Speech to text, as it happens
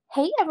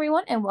Hey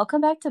everyone, and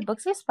welcome back to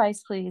Books with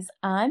Spice, Please.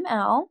 I'm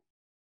Al.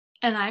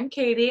 And I'm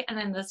Katie, and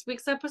in this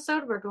week's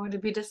episode, we're going to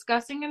be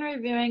discussing and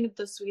reviewing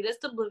The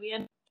Sweetest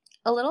Oblivion.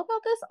 A little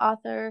about this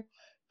author.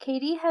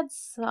 Katie had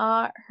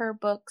saw her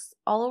books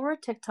all over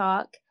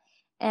TikTok,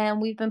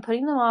 and we've been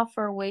putting them off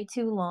for way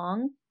too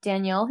long.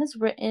 Danielle has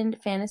written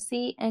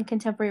fantasy and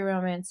contemporary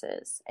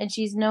romances, and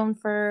she's known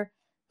for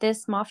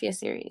this Mafia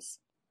series.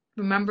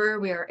 Remember,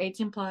 we are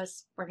 18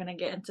 plus. We're going to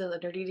get into the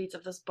dirty deeds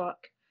of this book.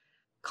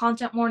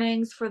 Content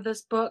warnings for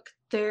this book: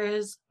 there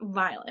is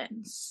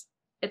violence.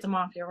 It's a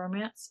mafia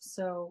romance,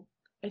 so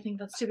I think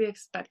that's to be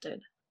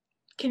expected.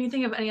 Can you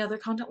think of any other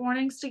content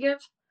warnings to give?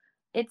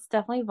 It's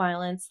definitely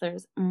violence.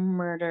 There's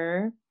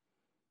murder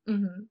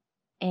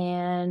Mm-hmm.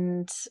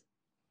 and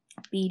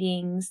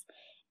beatings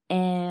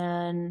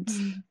and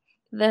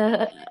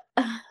the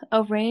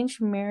arranged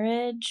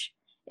marriage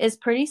is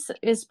pretty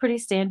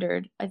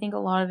standard. I think a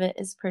lot of it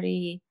is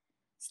pretty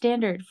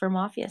standard for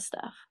mafia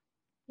stuff.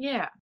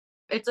 Yeah.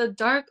 It's a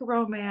dark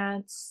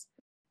romance.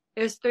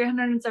 There's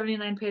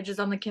 379 pages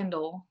on the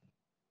Kindle.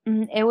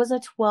 It was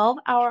a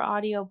 12-hour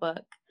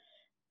audiobook,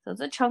 so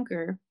it's a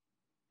chunker.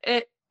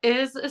 It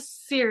is a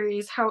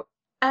series.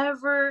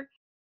 However,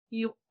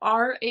 you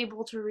are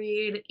able to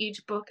read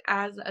each book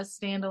as a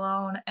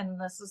standalone, and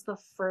this is the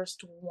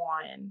first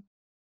one.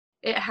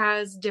 It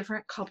has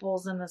different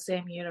couples in the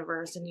same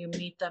universe, and you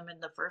meet them in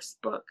the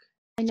first book.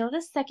 I know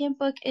the second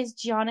book is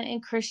Gianna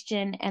and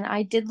Christian, and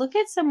I did look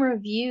at some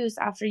reviews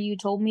after you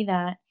told me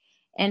that,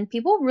 and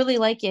people really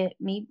like it,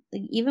 maybe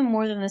even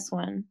more than this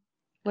one,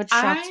 which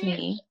shocked I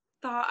me.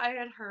 thought I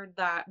had heard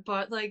that,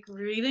 but like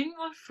reading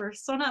the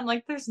first one, I'm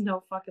like, there's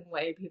no fucking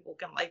way people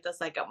can like the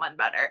second one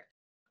better.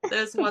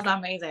 This was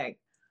amazing.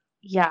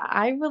 Yeah,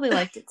 I really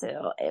liked it too.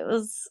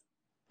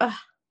 Uh,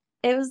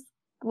 it was.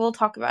 We'll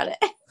talk about it.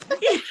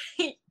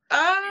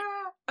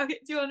 Okay,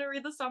 do you want to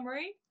read the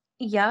summary?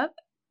 Yup.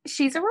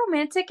 She's a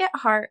romantic at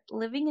heart,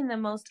 living in the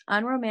most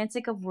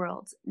unromantic of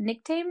worlds.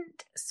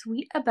 Nicknamed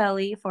Sweet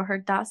Abelli for her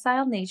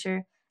docile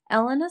nature,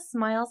 Elena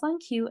smiles on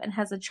cue and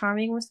has a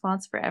charming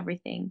response for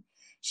everything.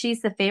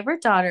 She's the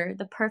favorite daughter,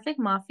 the perfect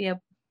mafia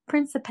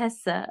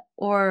principessa,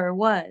 or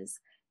was.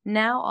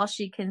 Now all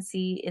she can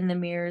see in the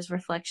mirror's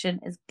reflection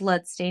is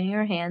blood staining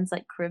her hands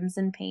like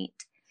crimson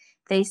paint.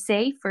 They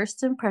say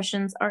first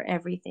impressions are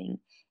everything.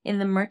 In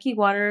the murky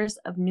waters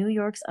of New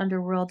York's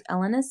underworld,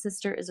 Elena's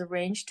sister is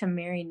arranged to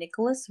marry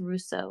Nicholas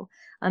Russo,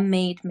 a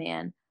made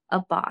man, a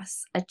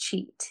boss, a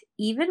cheat,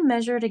 even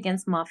measured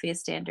against mafia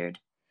standard.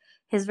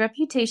 His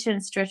reputation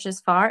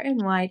stretches far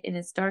and wide and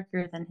is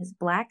darker than his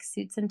black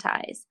suits and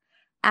ties.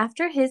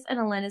 After his and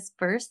Elena's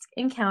first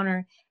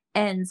encounter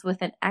ends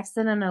with an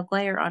accidental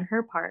glare on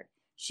her part,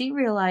 she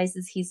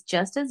realizes he's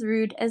just as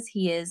rude as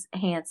he is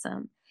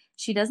handsome.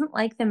 She doesn't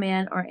like the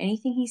man or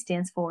anything he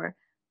stands for,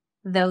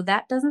 though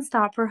that doesn't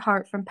stop her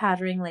heart from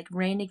pattering like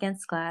rain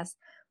against glass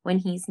when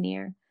he's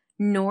near,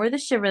 nor the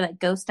shiver that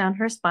goes down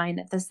her spine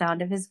at the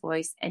sound of his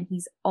voice, and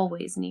he's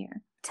always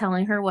near,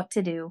 telling her what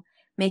to do,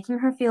 making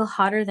her feel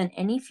hotter than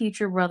any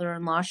future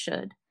brother-in-law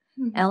should.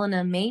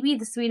 Elena may be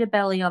the sweet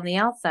belly on the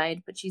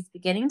outside, but she's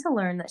beginning to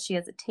learn that she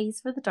has a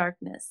taste for the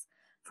darkness,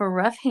 for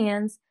rough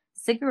hands,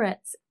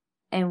 cigarettes,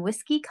 and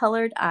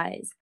whiskey-colored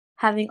eyes,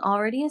 having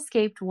already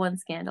escaped one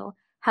scandal.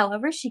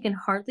 However, she can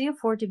hardly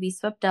afford to be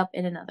swept up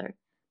in another.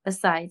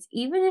 Besides,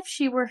 even if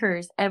she were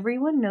hers,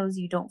 everyone knows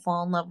you don't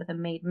fall in love with a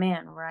made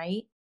man,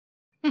 right?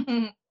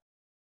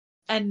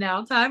 And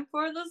now time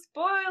for the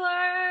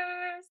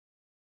spoilers.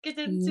 Get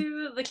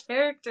into the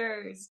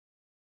characters.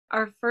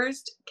 Our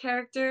first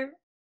character,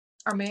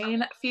 our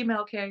main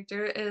female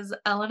character, is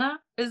Elena.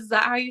 Is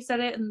that how you said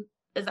it? And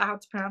is that how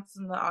it's pronounced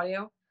in the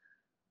audio?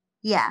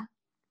 Yeah.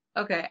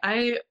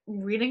 Okay,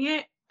 reading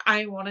it,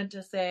 I wanted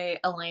to say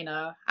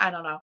Elena. I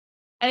don't know.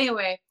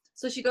 Anyway,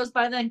 so she goes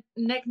by the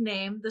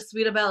nickname the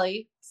Sweeta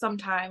Belly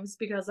sometimes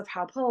because of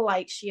how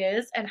polite she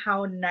is and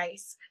how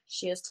nice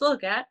she is to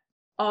look at.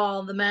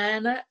 All the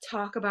men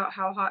talk about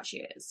how hot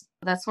she is.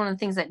 That's one of the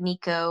things that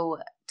Nico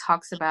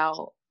talks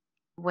about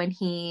when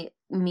he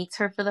meets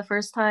her for the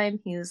first time.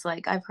 He was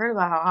like, I've heard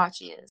about how hot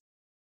she is.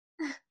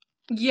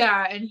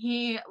 Yeah, and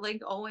he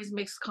like always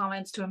makes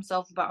comments to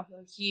himself about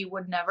how he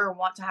would never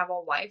want to have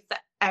a wife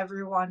that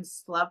everyone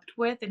slept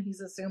with, and he's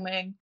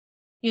assuming,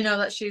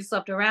 that she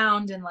slept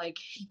around, and like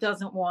he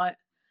doesn't want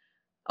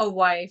a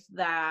wife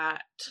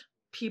that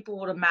people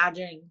would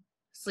imagine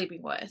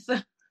sleeping with.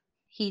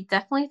 He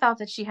definitely thought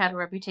that she had a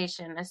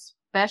reputation,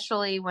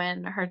 especially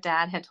when her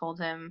dad had told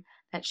him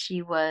that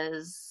she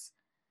was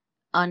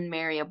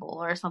unmarriable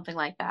or something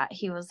like that.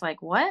 He was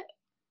like, what?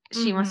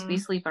 She must be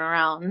Mm-hmm. sleeping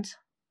around.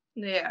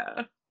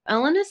 Yeah.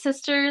 Elena's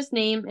sister's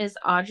name is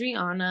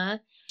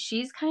Adriana.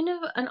 She's kind of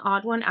an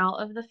odd one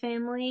out of the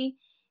family.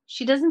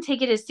 She doesn't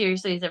take it as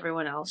seriously as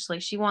everyone else.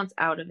 Like, she wants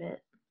out of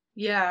it.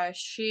 Yeah,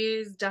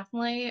 she's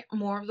definitely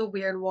more of the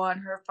weird one.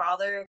 Her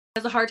father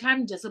has a hard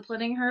time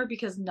disciplining her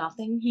because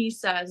nothing he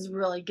says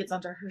really gets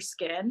under her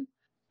skin.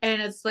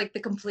 And it's like the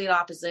complete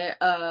opposite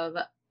of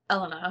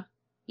Elena.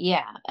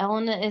 Yeah,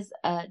 Elena is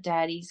a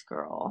daddy's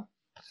girl.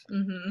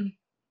 Mm-hmm.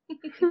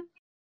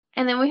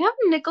 And then we have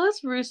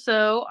Nicholas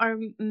Russo, our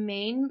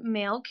main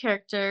male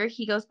character.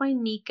 He goes by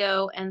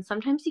Nico, and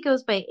sometimes he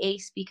goes by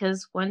Ace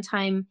because one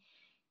time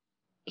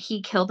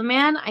he killed a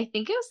man. I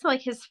think it was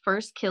like his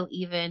first kill,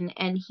 even,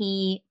 and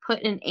he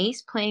put an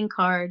ace playing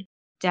card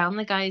down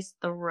the guy's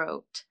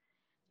throat.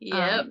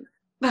 Yep.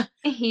 Um,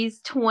 he's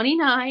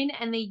 29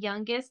 and the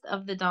youngest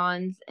of the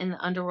Dons in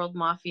the underworld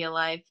mafia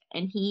life,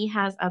 and he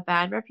has a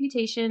bad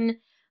reputation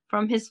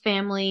from his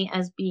family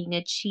as being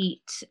a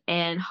cheat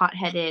and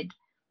hot-headed.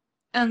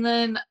 And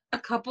then a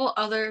couple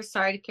other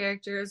side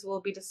characters we'll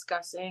be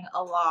discussing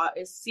a lot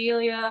is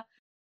Celia,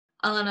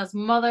 Elena's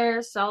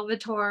mother,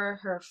 Salvatore,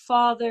 her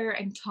father,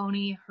 and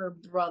Tony, her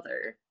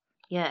brother.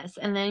 Yes,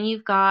 and then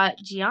you've got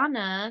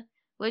Gianna,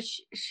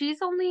 which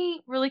she's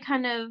only really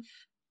kind of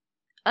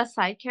a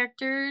side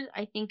character.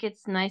 I think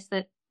it's nice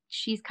that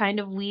she's kind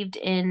of weaved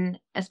in,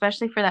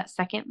 especially for that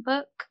second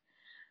book.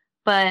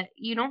 But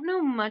you don't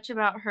know much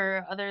about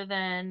her other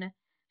than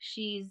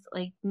she's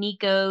like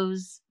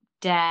Nico's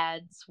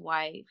dad's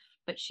wife,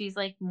 but she's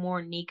like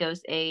more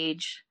Nico's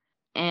age.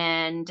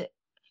 And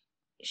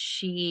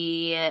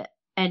she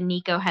and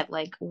Nico had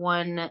like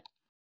one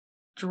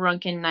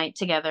drunken night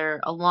together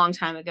a long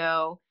time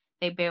ago.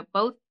 They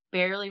both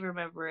barely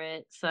remember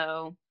it.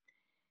 So,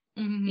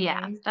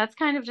 yeah, Mm-hmm. that's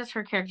kind of just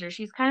her character.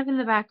 She's kind of in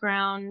the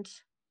background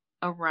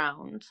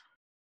around.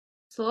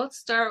 So let's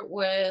start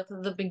with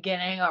the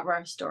beginning of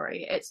our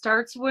story. It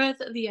starts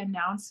with the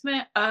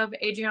announcement of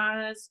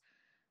Adriana's.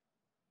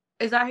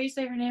 Is that how you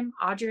say her name?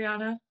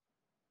 Adriana?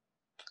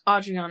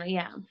 Adriana,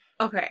 yeah.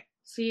 Okay.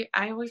 See,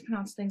 I always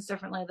pronounce things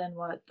differently than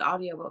what the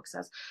audiobook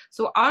says.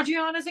 So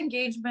Adriana's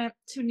engagement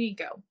to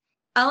Nico.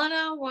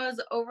 Elena was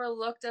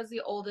overlooked as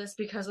the oldest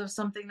because of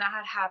something that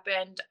had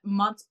happened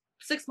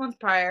 6 months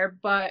prior,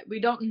 but we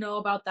don't know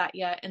about that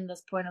yet in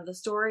this point of the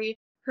story.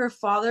 Her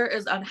father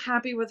is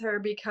unhappy with her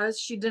because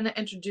she didn't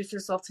introduce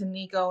herself to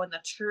Nico in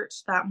the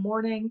church that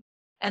morning,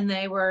 and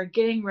they were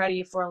getting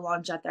ready for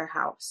lunch at their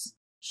house.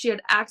 She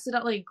had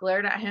accidentally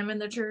glared at him in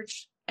the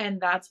church, and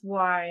that's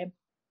why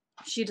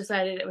she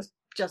decided it was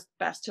just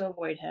best to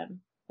avoid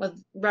him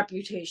with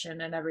reputation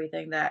and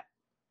everything that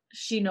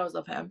she knows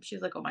of him.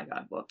 She's like, oh my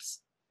god,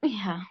 whoops.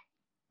 Yeah.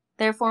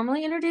 They're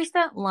formally introduced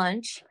at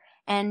lunch,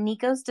 and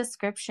Nico's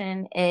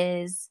description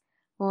is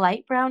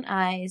light brown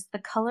eyes, the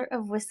color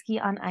of whiskey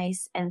on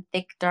ice, and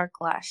thick dark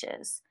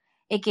lashes.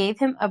 It gave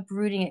him a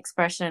brooding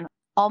expression,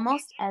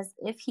 almost as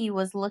if he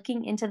was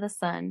looking into the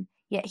sun,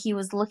 yet he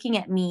was looking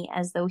at me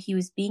as though he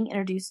was being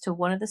introduced to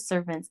one of the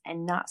servants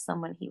and not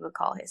someone he would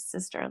call his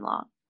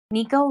sister-in-law.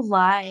 Nico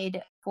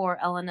lied for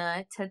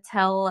Elena to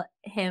tell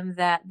him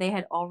that they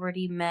had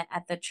already met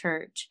at the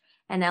church,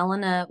 and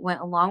Elena went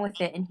along with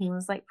it, and he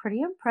was like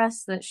pretty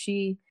impressed that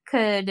she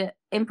could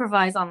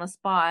improvise on the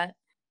spot.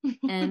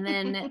 And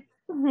then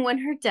when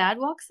her dad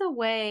walks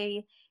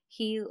away,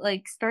 he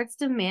like starts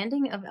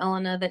demanding of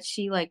Elena that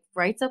she like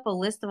writes up a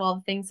list of all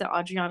the things that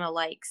Adriana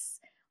likes,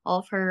 all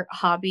of her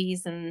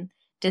hobbies and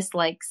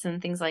dislikes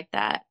and things like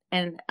that.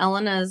 And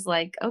Elena's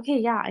like, okay,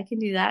 yeah, I can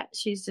do that.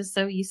 She's just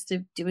so used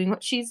to doing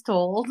what she's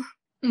told.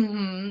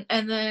 Mm-hmm.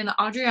 And then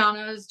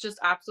Adriana is just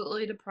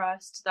absolutely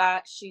depressed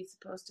that she's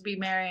supposed to be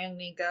marrying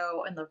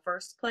Nico in the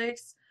first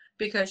place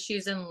because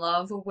she's in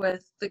love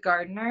with the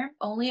gardener.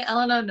 Only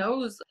Elena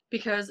knows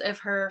because if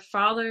her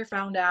father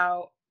found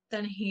out,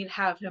 then he'd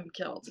have him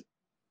killed.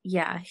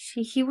 Yeah,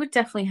 he would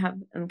definitely have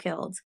him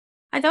killed.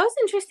 I thought it was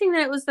interesting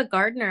that it was the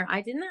gardener.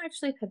 I didn't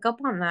actually pick up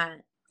on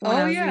that when Oh,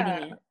 I was reading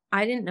yeah. it.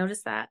 I didn't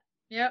notice that.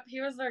 Yep,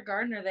 he was their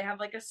gardener. They have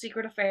like a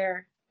secret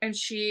affair. And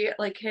she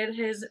like hid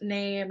his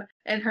name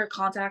in her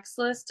contacts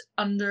list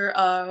under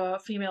a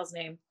female's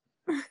name.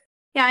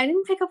 Yeah, I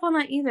didn't pick up on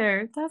that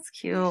either. That's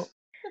cute.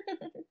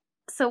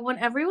 So when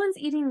everyone's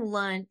eating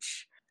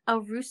lunch, a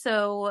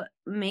Russo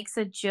makes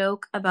a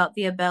joke about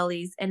the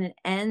Abellis, and it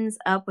ends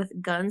up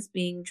with guns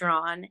being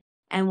drawn.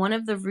 And one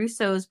of the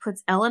Russos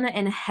puts Elena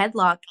in a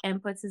headlock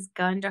and puts his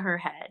gun to her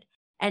head.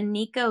 And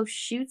Nico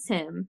shoots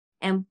him,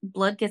 and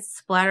blood gets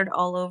splattered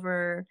all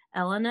over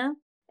Elena.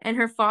 And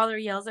her father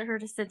yells at her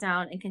to sit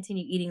down and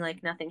continue eating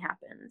like nothing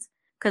happens.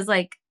 Because,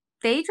 like,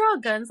 they draw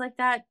guns like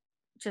that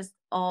just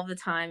all the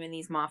time in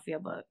these mafia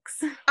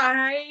books.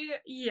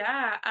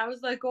 Yeah, I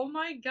was like, oh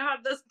my god,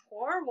 this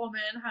poor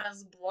woman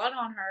has blood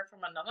on her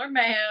from another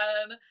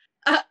man.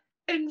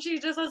 And she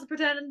just has to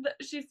pretend that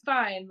she's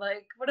fine,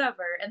 like,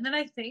 whatever. And then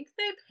I think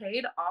they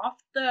paid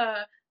off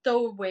the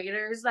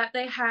waiters that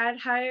they had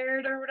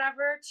hired or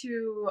whatever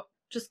to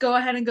just go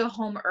ahead and go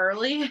home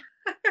early.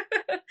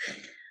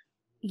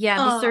 Yeah,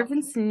 the um,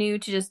 servants knew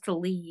to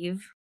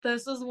leave.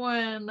 this is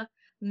when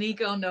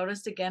Nico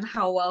noticed again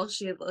how well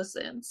she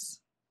listens.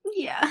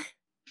 Yeah.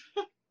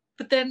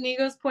 But then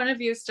Nico's point of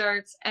view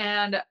starts,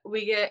 and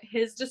we get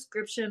his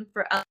description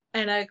for Ella,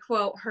 and I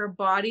quote, her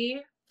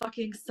body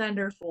fucking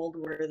centerfold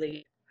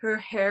worthy. Her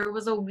hair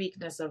was a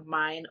weakness of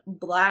mine,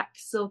 black,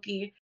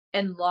 silky,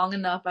 and long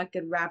enough I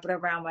could wrap it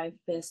around my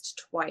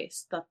fist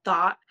twice. The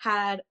thought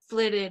had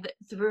flitted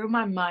through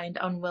my mind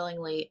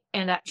unwillingly,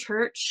 and at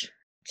church,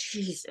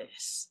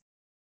 Jesus.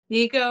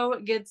 Nico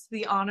gets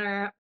the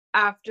honor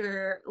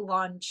after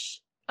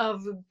lunch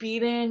of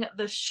beating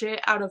the shit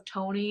out of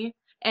Tony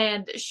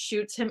and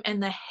shoots him in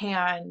the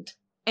hand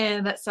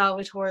in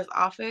Salvatore's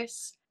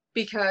office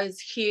because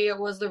he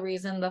was the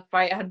reason the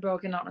fight had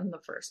broken out in the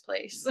first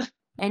place.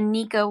 And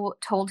Nico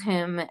told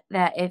him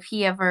that if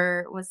he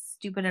ever was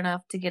stupid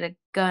enough to get a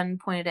gun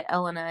pointed at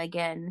Elena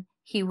again,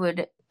 he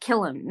would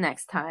kill him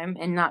next time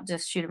and not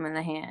just shoot him in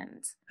the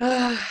hand.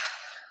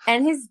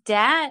 And his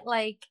dad,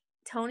 like,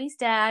 Tony's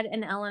dad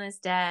and Elena's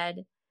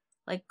dad,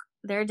 like,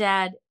 their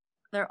dad,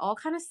 they're all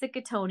kind of sick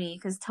of Tony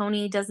because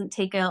Tony doesn't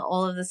take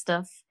all of the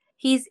stuff.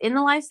 He's in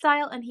the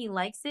lifestyle and he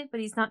likes it, but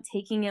he's not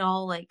taking it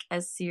all, like,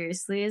 as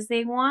seriously as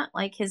they want.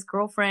 Like, his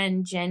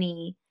girlfriend,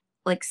 Jenny,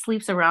 like,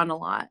 sleeps around a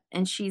lot,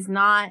 and she's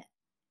not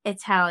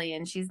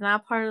Italian. She's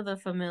not part of the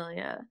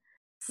familia.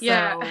 So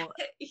yeah,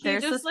 he they're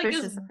just like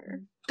suspicious of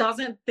her.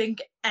 doesn't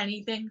think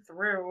anything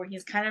through.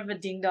 He's kind of a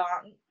ding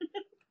dong.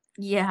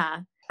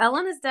 Yeah.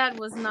 Elena's dad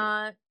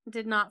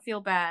did not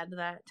feel bad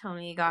that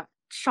Tony got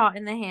shot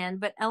in the hand,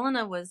 but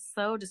Elena was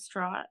so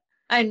distraught.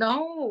 I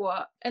know.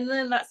 And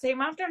then that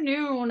same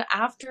afternoon,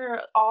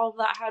 after all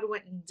that had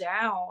went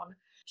down,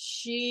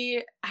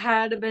 she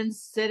had been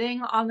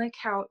sitting on the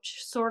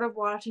couch, sort of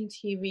watching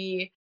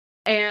TV,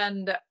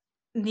 and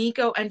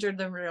Nico entered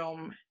the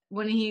room.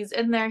 When he's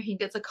in there, he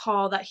gets a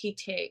call that he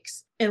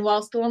takes. And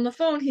while still on the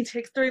phone, he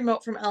takes the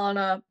remote from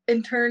Elena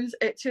and turns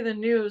it to the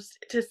news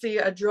to see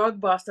a drug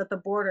bust at the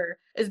border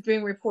is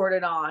being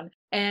reported on.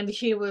 And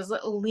he was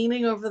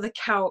leaning over the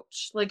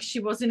couch like she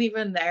wasn't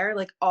even there,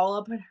 like all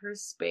up in her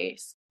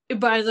space.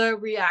 By the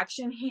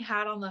reaction he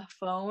had on the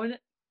phone,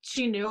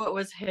 she knew it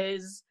was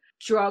his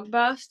drug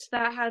bust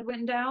that had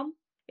went down.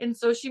 And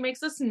so she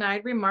makes a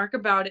snide remark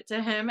about it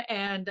to him,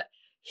 and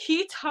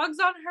he tugs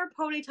on her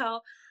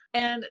ponytail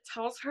and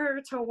tells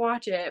her to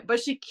watch it, but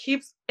she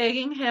keeps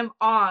egging him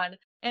on,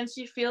 and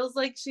she feels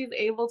like she's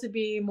able to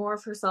be more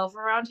of herself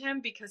around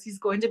him because he's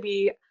going to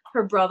be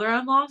her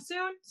brother-in-law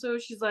soon. So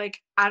she's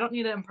like, I don't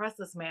need to impress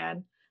this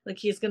man. Like,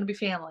 he's going to be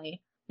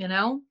family, you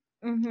know?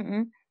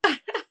 Mm-hmm.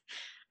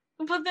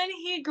 But then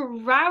he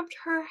grabbed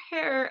her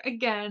hair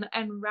again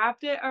and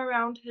wrapped it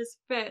around his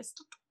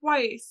fist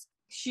twice.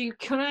 She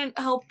couldn't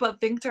help but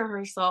think to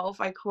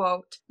herself, I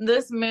quote,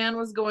 "This man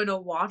was going to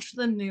watch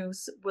the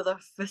news with a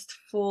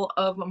fistful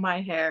of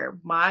my hair.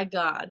 My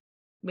God.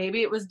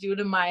 Maybe it was due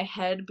to my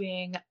head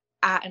being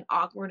at an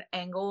awkward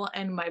angle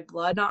and my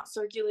blood not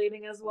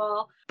circulating as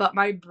well, but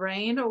my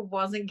brain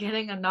wasn't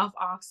getting enough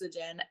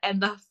oxygen,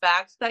 and the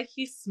fact that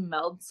he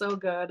smelled so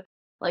good,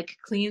 like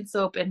clean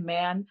soap and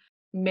man,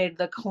 made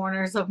the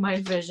corners of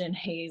my vision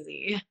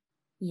hazy."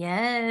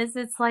 Yes,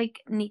 it's like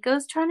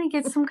Nico's trying to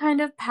get some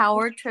kind of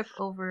power trip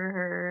over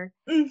her.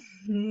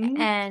 Mm-hmm.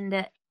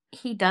 And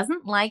he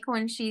doesn't like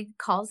when she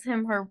calls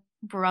him her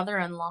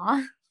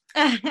brother-in-law.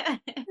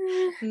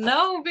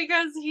 No,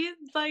 because he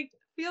like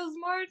feels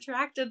more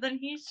attracted than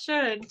he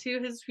should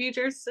to his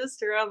future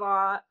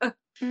sister-in-law.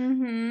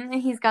 Mm-hmm.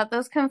 And he's got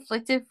those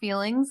conflicted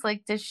feelings.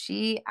 Like, does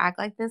she act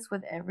like this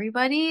with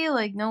everybody?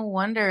 Like, no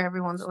wonder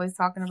everyone's always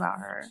talking about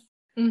her.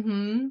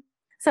 Mm-hmm.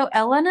 So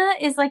Elena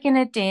is like in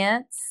a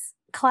dance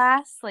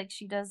class, like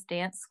she does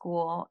dance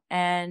school,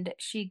 and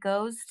she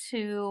goes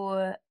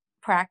to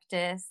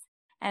practice,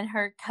 and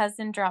her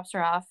cousin drops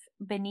her off,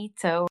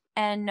 Benito,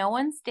 and no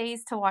one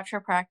stays to watch her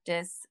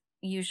practice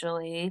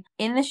usually.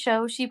 In the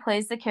show, she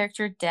plays the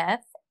character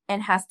Death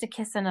and has to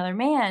kiss another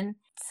man,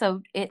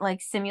 so it like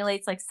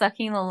simulates like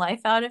sucking the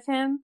life out of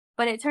him.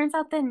 But it turns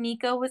out that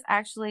Nico was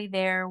actually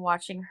there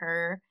watching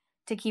her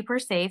to keep her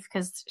safe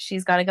because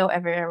she's got to go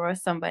everywhere with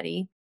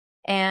somebody.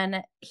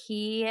 And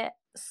he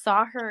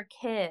saw her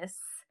kiss.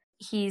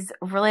 He's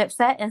really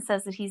upset and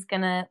says that he's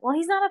gonna, well,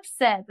 he's not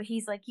upset, but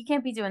he's like, you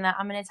can't be doing that.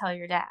 I'm gonna tell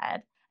your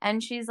dad.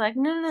 And she's like,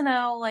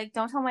 no, like,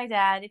 don't tell my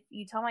dad. If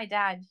you tell my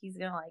dad, he's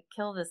gonna like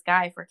kill this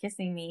guy for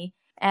kissing me.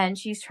 And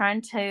she's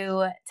trying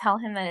to tell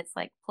him that it's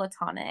like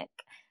platonic.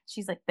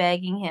 She's like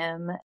begging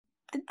him,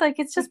 like,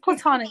 it's just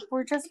platonic.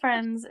 We're just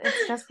friends.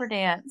 It's just for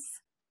dance.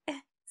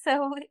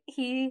 So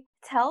he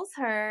tells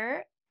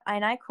her,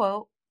 and I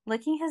quote,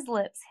 licking his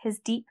lips, his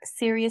deep,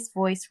 serious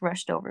voice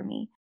rushed over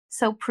me.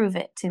 So prove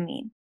it to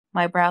me.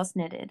 My brows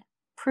knitted.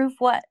 Prove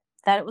what?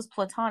 That it was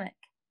platonic.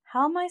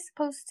 How am I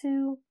supposed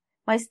to?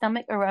 My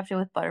stomach erupted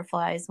with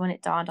butterflies when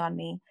it dawned on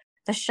me.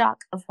 The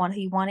shock of what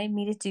he wanted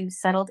me to do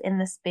settled in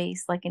the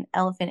space like an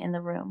elephant in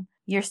the room.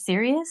 You're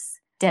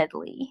serious?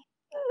 Deadly.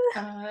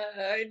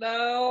 I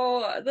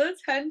know. The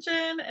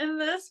tension in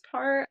this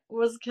part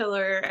was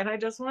killer. And I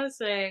just want to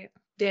say,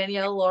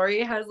 Danielle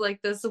Laurie has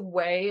like this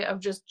way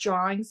of just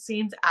drawing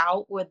scenes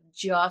out with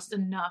just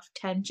enough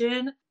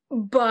tension.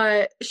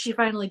 But she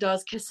finally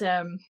does kiss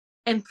him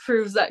and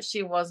proves that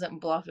she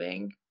wasn't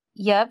bluffing.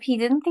 Yep, he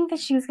didn't think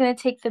that she was going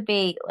to take the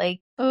bait.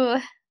 Like,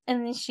 ugh.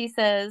 And then she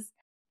says,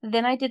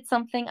 then I did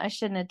something I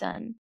shouldn't have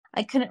done.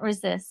 I couldn't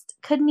resist.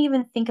 Couldn't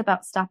even think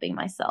about stopping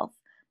myself.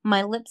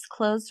 My lips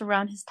closed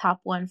around his top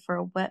one for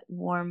a wet,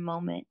 warm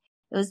moment.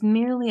 It was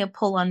merely a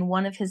pull on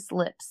one of his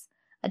lips,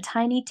 a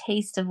tiny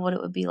taste of what it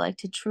would be like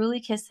to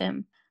truly kiss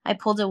him. I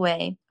pulled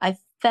away. I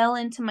Fell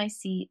into my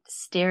seat,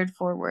 stared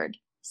forward.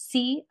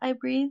 See, I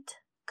breathed.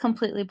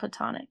 Completely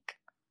platonic.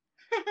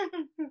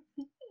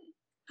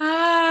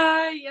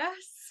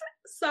 Yes.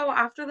 So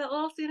after that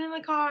little scene in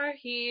the car,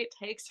 he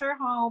takes her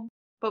home.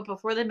 But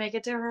before they make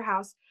it to her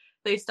house,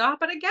 they stop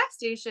at a gas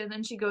station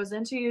and she goes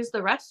in to use the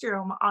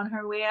restroom. On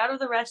her way out of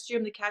the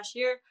restroom, the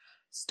cashier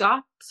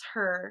stops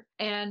her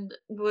and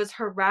was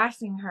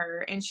harassing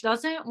her. And she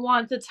doesn't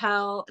want to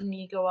tell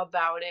Nico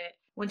about it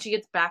when she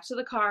gets back to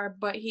the car,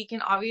 but he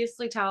can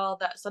obviously tell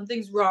that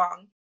something's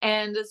wrong.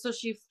 And so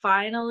she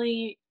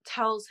finally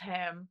tells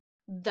him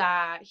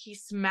that he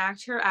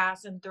smacked her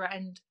ass and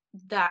threatened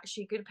that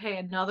she could pay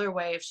another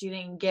way if she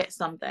didn't get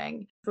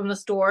something from the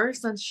store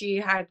since she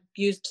had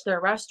used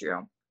their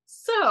restroom.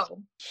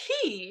 So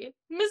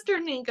Mr.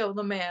 Nico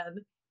the man,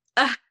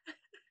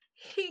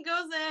 he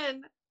goes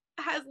in,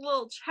 has a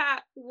little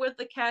chat with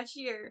the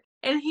cashier,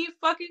 and he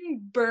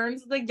fucking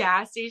burns the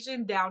gas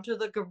station down to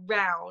the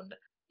ground.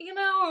 You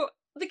know,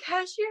 the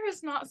cashier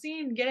is not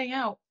seen getting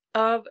out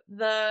of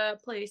the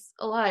place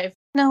alive.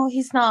 No,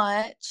 he's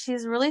not.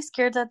 She's really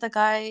scared that the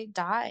guy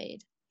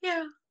died.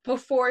 Yeah.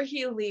 Before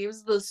he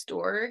leaves the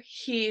store,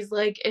 he's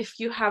like, if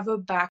you have a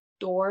back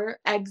door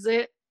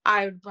exit,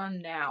 I would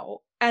run now.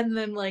 And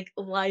then, like,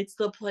 lights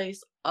the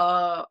place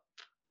up.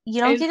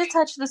 You don't get to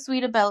touch the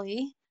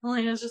Sweetabelly.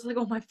 Elena's just like,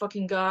 oh my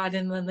fucking god.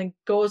 And then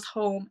goes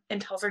home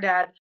and tells her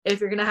dad, if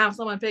you're gonna have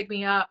someone pick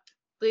me up,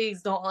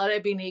 please don't let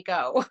it be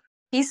Nico.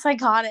 He's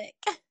psychotic.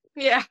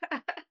 Yeah.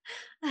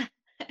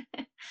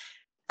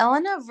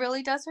 Elena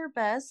really does her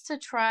best to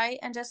try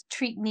and just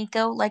treat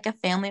Nico like a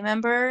family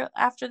member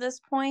after this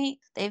point.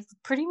 They've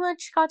pretty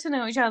much got to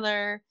know each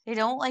other. They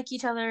don't like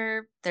each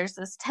other. There's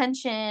this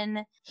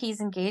tension.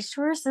 He's engaged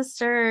to her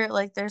sister.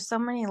 Like, there's so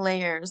many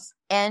layers.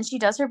 And she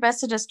does her best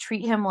to just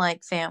treat him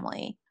like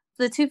family.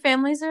 The two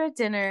families are at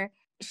dinner.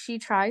 She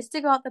tries to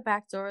go out the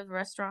back door of the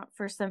restaurant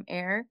for some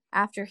air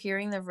after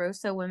hearing the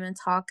Rosa women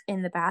talk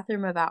in the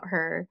bathroom about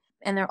her.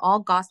 And they're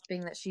all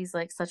gossiping that she's,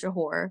 like, such a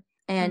whore.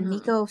 And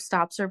Nico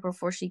stops her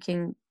before she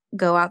can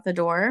go out the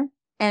door.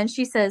 And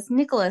she says,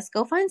 Nicholas,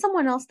 go find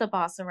someone else to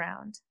boss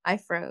around. I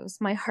froze,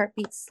 my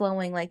heartbeat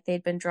slowing like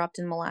they'd been dropped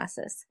in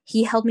molasses.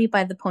 He held me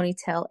by the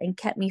ponytail and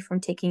kept me from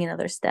taking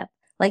another step,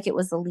 like it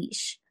was a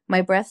leash.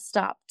 My breath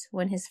stopped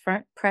when his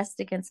front pressed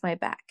against my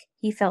back.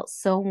 He felt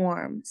so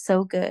warm,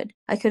 so good.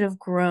 I could have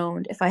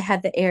groaned if I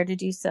had the air to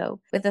do so.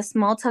 With a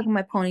small tug of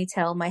my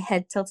ponytail, my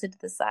head tilted to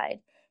the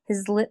side.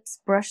 His lips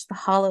brushed the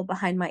hollow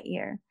behind my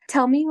ear.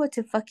 Tell me what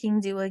to fucking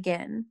do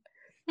again.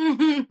 Oh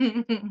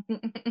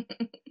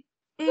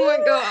my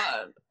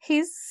god.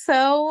 He's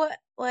so,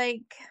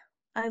 like,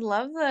 I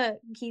love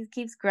he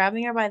keeps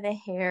grabbing her by the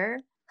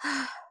hair.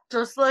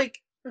 Just, like,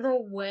 the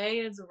way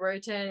it's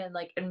written and,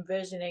 like,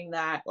 envisioning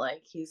that,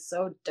 like, he's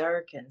so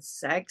dark and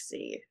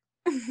sexy.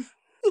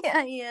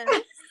 Yeah, he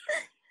is.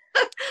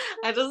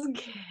 I just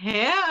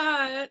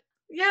can't.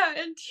 Yeah,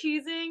 and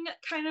teasing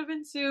kind of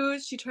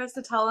ensues. She tries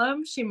to tell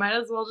him she might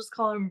as well just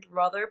call him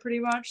brother pretty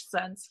much,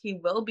 since he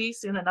will be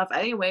soon enough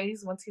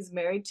anyways once he's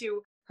married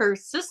to her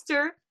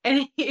sister,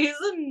 and he's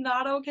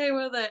not okay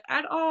with it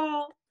at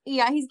all.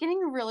 Yeah, he's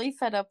getting really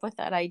fed up with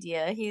that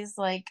idea. He's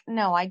like,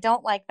 no, I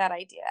don't like that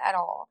idea at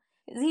all.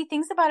 He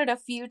thinks about it a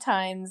few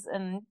times,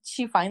 and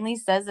she finally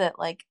says it,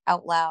 like,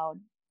 out loud.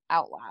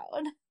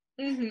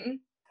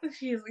 Mm-hmm.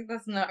 She's like,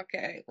 that's not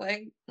okay.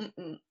 Like,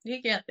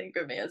 you can't think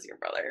of me as your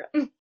brother.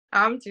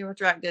 I'm too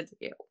attracted to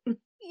you.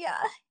 Yeah.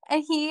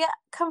 And he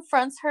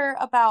confronts her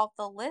about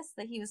the list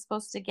that he was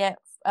supposed to get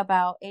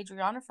about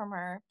Adriana from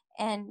her.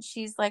 And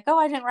she's like, oh,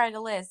 I didn't write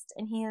a list.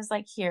 And he is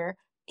like, here.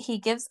 He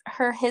gives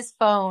her his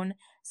phone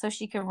so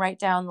she can write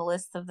down the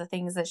list of the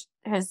things that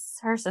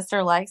her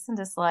sister likes and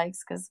dislikes,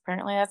 because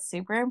apparently that's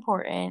super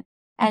important.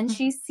 And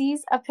she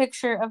sees a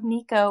picture of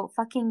Nico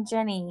fucking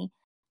Jenny,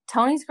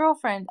 Tony's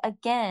girlfriend,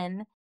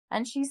 again.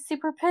 And she's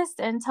super pissed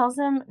and tells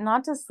him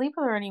not to sleep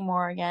with her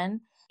anymore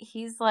again.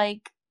 He's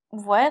like,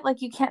 what?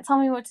 Like, you can't tell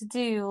me what to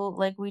do.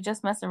 Like, we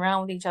just mess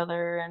around with each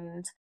other.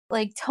 And,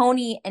 like,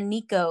 Tony and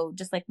Nico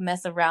just, like,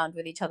 mess around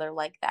with each other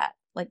like that.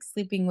 Like,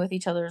 sleeping with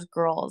each other's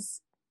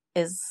girls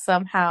is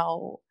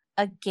somehow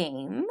a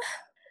game.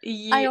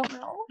 Yeah. I don't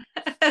know.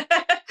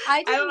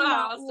 I don't know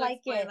not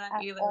like it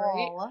at either,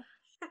 all.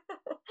 Right?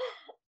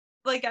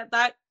 Like, at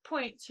that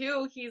point,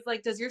 too, he's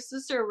like, does your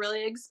sister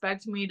really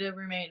expect me to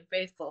remain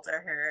faithful to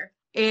her?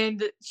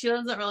 And she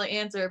doesn't really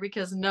answer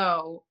because,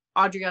 no,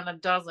 Adriana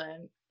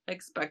doesn't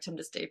expect him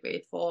to stay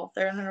faithful.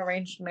 They're in an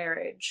arranged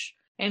marriage.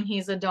 And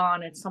he's a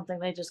Don. It's something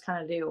they just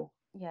kind of do.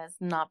 Yes,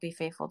 not be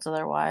faithful to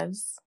their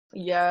wives.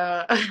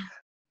 Yeah.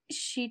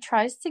 She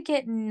tries to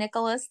get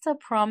Nicholas to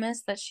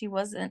promise that he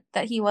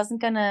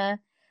wasn't gonna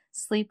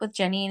sleep with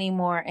Jenny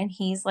anymore. And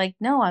he's like,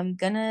 no, I'm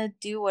gonna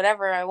do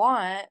whatever I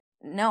want.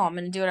 No, I'm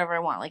gonna do whatever I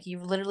want. Like,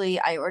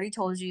 I already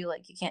told you,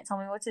 like, you can't tell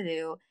me what to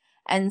do.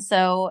 And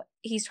so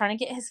he's trying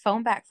to get his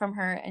phone back from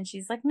her, and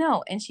she's like,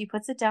 no. And she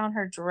puts it down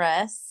her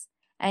dress,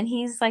 and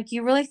he's like,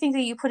 you really think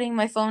that you putting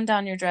my phone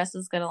down your dress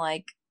is gonna,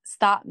 like,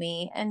 stop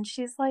me? And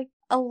she's like,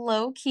 a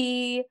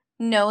low-key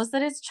knows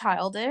that it's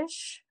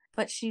childish,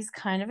 but she's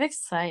kind of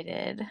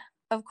excited.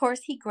 Of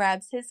course, he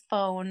grabs his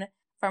phone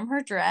from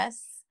her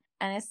dress,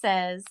 and it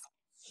says,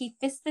 "He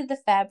fisted the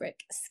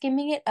fabric,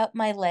 skimming it up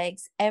my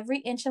legs. Every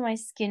inch of my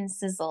skin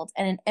sizzled,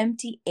 and an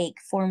empty ache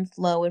formed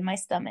low in my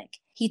stomach.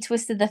 He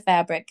twisted the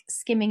fabric,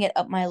 skimming it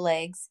up my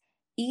legs.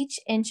 Each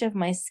inch of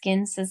my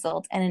skin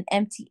sizzled, and an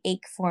empty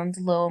ache formed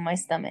low in my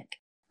stomach.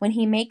 When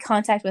he made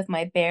contact with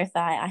my bare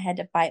thigh, I had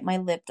to bite my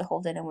lip to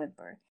hold in a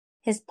whimper.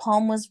 His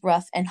palm was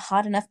rough and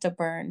hot enough to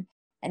burn.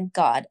 And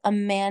God, a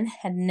man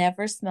had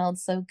never smelled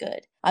so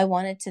good. I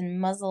wanted to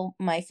muzzle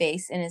my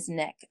face in his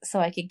neck so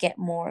I could get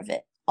more of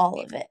it, all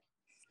of it.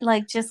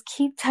 Like, just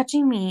keep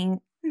touching me.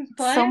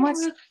 So much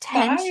Fire,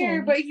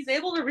 tension." but he's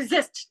able to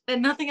resist,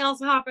 and nothing else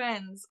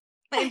happens.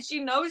 And she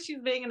knows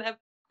she's being a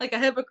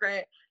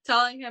hypocrite,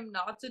 telling him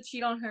not to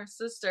cheat on her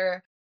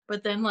sister.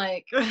 But then,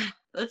 like,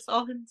 this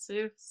all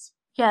ensues.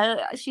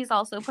 Yeah, she's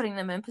also putting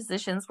them in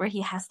positions where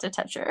he has to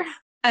touch her.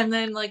 And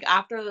then, like,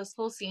 after this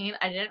whole scene,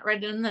 I didn't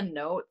write it in the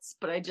notes,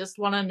 but I just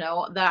want to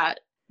note that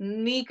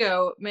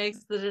Nico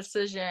makes the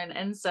decision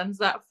and sends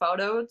that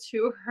photo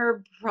to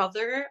her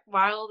brother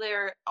while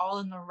they're all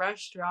in the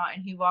restaurant,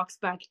 and he walks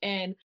back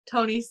in.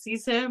 Tony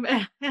sees him,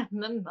 and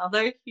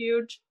another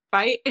huge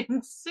fight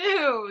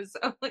ensues.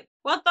 I'm like,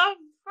 what the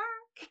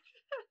fuck?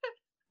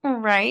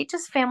 Right?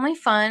 Just family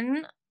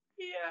fun.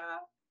 Yeah.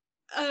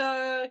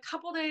 A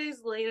couple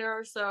days later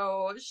or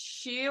so,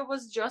 she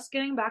was just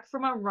getting back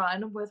from a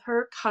run with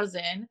her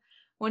cousin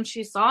when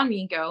she saw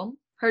Nico,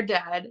 her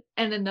dad,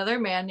 and another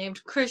man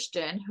named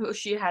Christian, who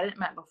she hadn't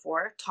met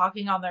before,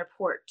 talking on their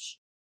porch.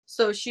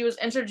 So she was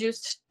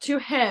introduced to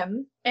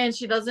him, and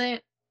she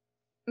doesn't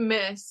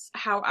miss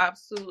how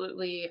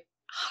absolutely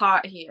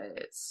hot he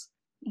is.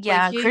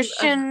 Yeah, like, he's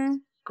Christian, a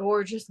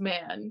gorgeous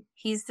man.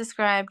 he's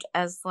described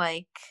as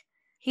like,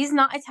 he's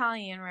not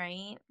Italian,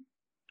 right?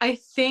 I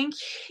think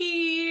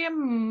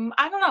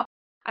I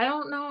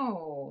don't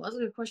know. That's a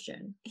good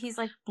question. He's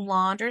like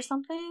blonde or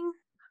something.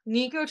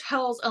 Nico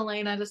tells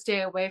Elena to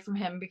stay away from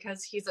him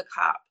because he's a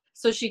cop.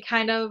 So she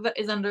kind of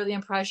is under the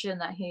impression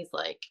that he's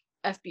like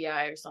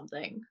FBI or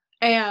something.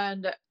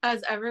 And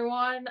as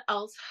everyone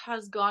else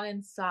has gone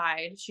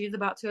inside, she's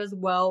about to as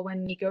well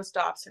when Nico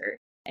stops her.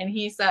 And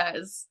he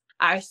says,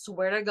 "I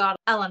swear to God,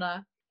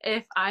 Elena,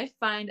 if I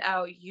find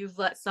out you've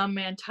let some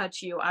man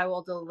touch you, I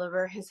will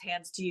deliver his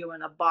hands to you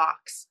in a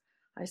box."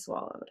 I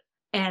swallowed.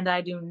 And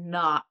I do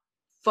not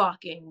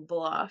fucking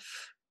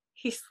bluff.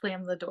 He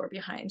slammed the door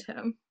behind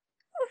him.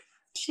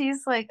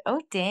 She's like,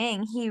 "Oh,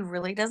 dang, he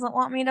really doesn't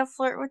want me to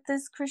flirt with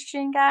this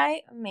Christian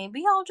guy.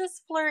 Maybe I'll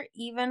just flirt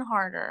even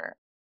harder."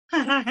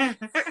 Oh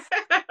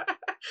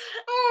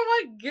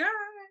my god.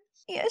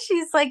 Yeah,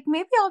 she's like,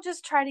 "Maybe I'll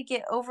just try to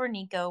get over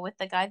Nico with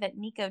the guy that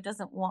Nico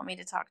doesn't want me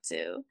to talk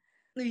to."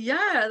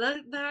 Yeah,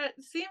 that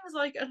seems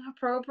like an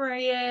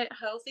appropriate,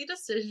 healthy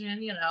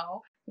decision, you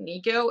know.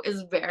 Nico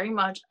is very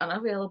much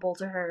unavailable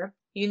to her.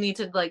 You need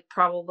to, like,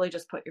 probably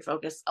just put your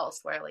focus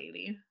elsewhere,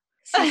 lady.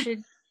 She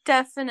should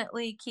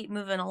definitely keep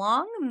moving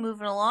along.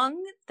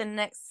 The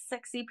next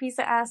sexy piece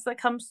of ass that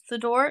comes to the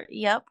door,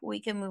 yep, we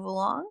can move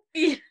along.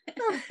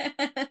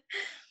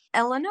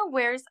 Elena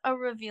wears a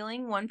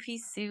revealing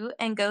one-piece suit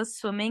and goes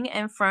swimming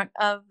in front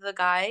of the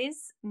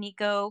guys,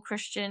 Nico,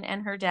 Christian,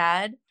 and her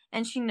dad.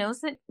 And she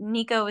knows that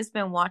Nico has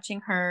been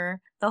watching her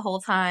the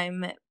whole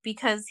time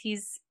because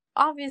he's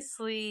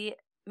obviously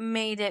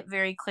made it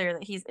very clear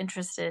that he's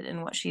interested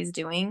in what she's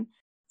doing.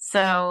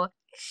 So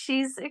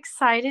she's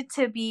excited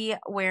to be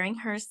wearing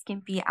her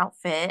skimpy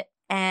outfit,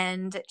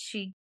 and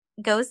she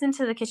goes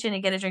into the kitchen to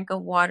get a drink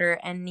of water,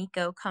 and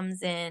Nico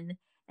comes in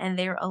and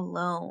they're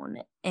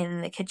alone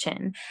in the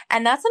kitchen.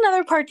 And that's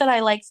another part that I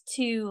liked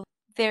too.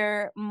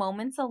 Their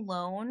moments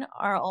alone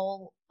are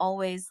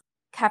always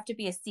have to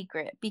be a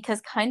secret, because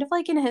kind of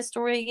like in a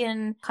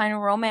historian kind of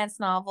romance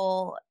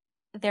novel,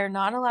 they're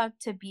not allowed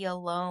to be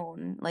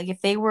alone. Like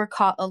if they were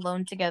caught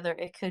alone together,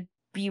 it could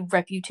be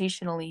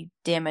reputationally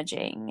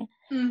damaging.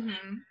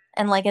 Mm-hmm.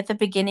 And like at the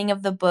beginning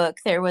of the book,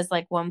 there was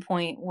like one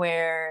point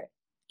where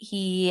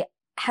he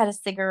had a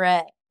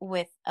cigarette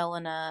with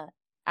Elena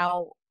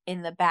out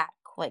in the back,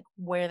 like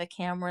where the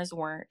cameras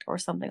weren't or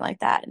something like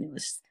that. And it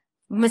was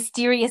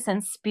mysterious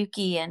and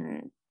spooky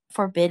and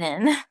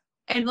forbidden.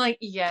 And, like,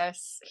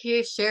 yes,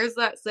 he shares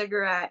that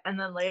cigarette, and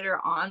then later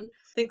on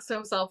thinks to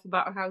himself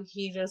about how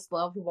he just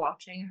loved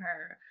watching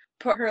her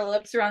put her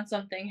lips around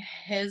something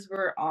his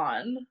were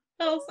on.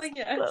 I was like,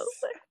 yes.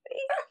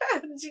 So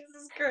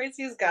Jesus Christ,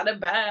 he's got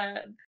it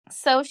bad.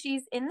 So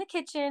she's in the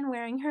kitchen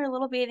wearing her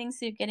little bathing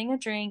suit, getting a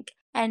drink,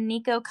 and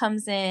Nico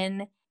comes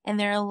in and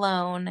they're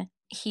alone.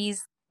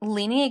 He's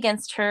leaning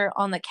against her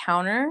on the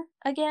counter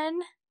again,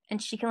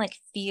 and she can like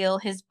feel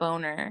his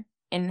boner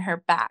in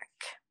her back,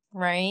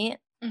 right?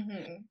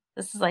 Mm-hmm.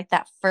 This is like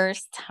that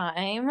first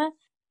time.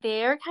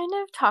 They're kind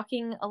of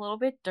talking a little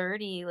bit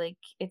dirty, like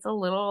it's a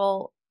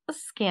little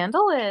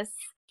scandalous.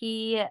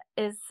 He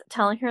is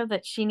telling her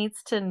that she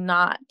needs to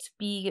not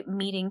be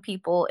meeting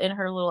people in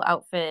her little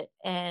outfit,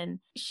 and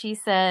she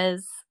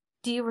says,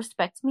 Do you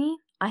respect me?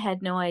 I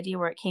had no idea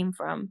where it came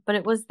from, but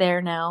it was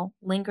there now,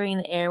 lingering in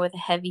the air with a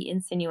heavy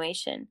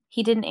insinuation.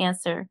 He didn't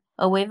answer.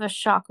 A wave of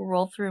shock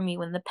rolled through me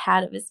when the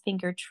pad of his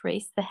finger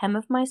traced the hem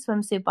of my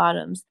swimsuit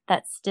bottoms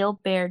that still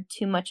bared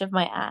too much of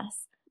my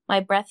ass. My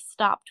breath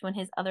stopped when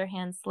his other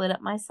hand slid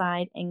up my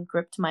side and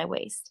gripped my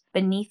waist,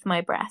 beneath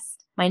my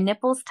breast. My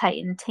nipples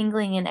tightened,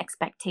 tingling in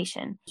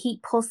expectation.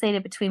 Heat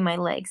pulsated between my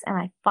legs, and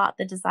I fought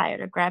the desire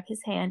to grab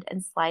his hand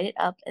and slide it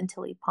up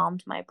until he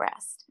palmed my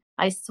breast.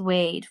 I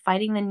swayed,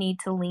 fighting the need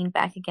to lean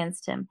back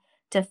against him,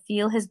 to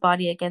feel his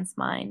body against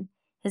mine.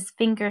 His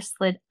fingers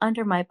slid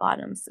under my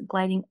bottoms,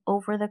 gliding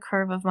over the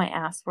curve of my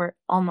ass where it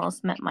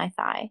almost met my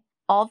thigh.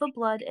 All the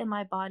blood in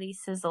my body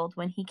sizzled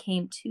when he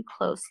came too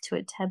close to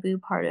a taboo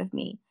part of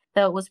me,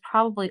 though it was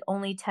probably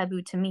only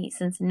taboo to me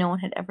since no one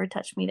had ever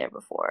touched me there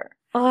before.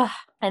 Ugh.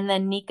 And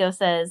then Nico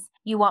says,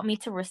 "You want me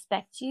to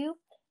respect you?"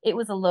 It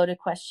was a loaded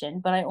question,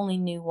 but I only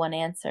knew one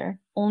answer.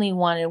 Only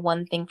wanted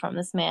one thing from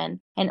this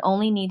man, and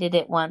only needed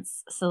it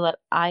once so that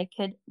I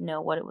could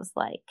know what it was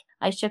like.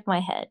 I shook my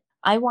head.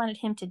 I wanted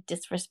him to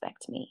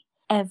disrespect me.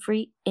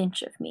 Every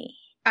inch of me.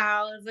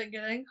 Al, is it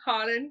getting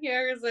hot in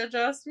here? Is it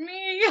just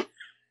me?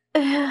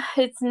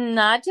 It's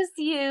not just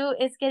you.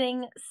 It's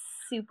getting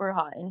super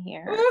hot in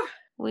here.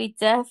 We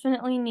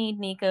definitely need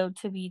Nico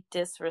to be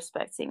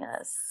disrespecting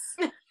us.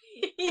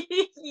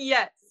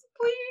 Yes,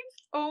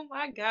 please. Oh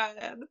my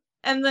god.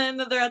 And then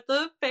they're at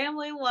the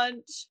family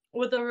lunch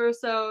with the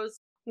Russos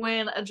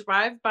when a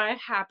drive-by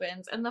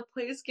happens and the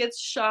place gets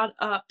shot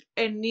up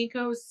and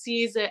Nico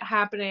sees it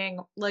happening,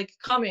 like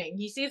coming.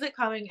 He sees it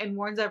coming and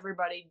warns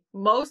everybody,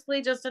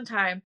 mostly just in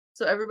time.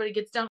 So everybody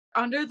gets down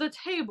under the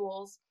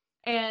tables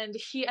and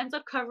he ends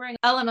up covering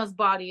Elena's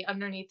body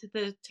underneath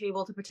the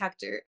table to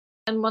protect her.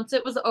 And once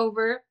it was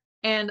over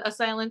and a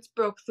silence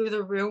broke through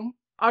the room,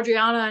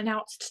 Adriana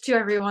announced to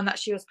everyone that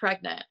she was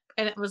pregnant.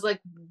 And it was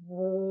like,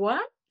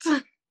 what?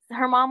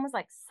 Her mom was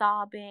like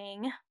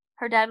sobbing.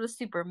 Her dad was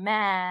super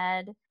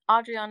mad.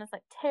 Adriana's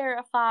like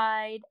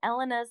terrified.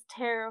 Elena's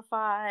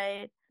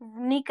terrified.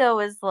 Nico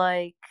is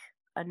like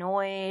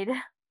annoyed.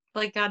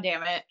 Like, God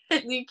damn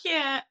it. You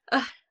can't.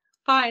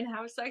 Fine,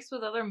 have sex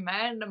with other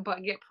men,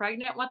 but get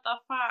pregnant? What the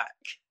fuck?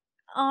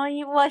 Oh,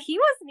 well, he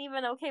wasn't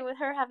even okay with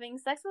her having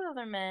sex with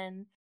other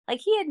men.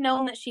 Like, he had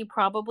known that she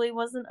probably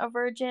wasn't a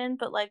virgin,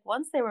 but, like,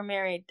 once they were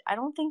married, I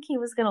don't think he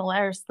was gonna let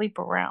her sleep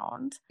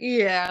around.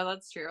 Yeah,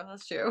 that's true.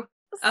 That's true.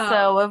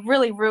 So it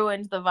really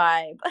ruined the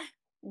vibe.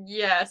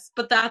 Yes,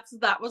 but that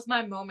was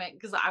my moment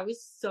because I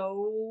was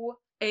so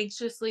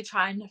anxiously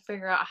trying to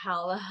figure out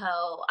how the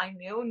hell I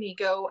knew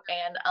Nico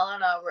and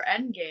Elena were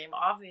endgame,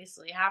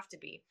 obviously have to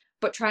be,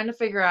 but trying to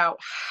figure out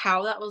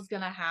how that was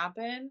gonna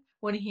happen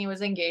when he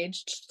was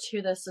engaged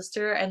to the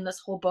sister, and this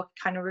whole book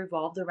kind of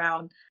revolved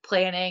around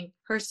planning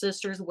her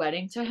sister's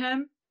wedding to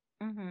him.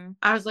 Mm-hmm.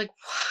 I was like,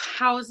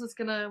 how is this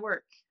gonna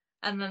work?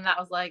 And then that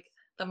was like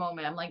the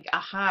moment. I'm like,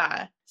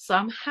 aha,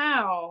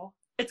 somehow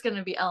it's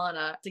gonna be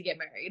Elena to get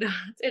married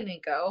to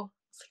Nico.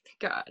 It's like, thank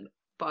God.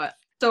 But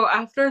so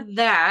after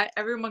that,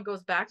 everyone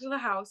goes back to the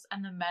house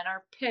and the men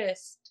are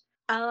pissed.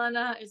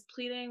 Elena is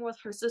pleading with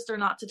her sister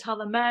not to tell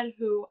the men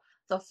who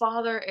the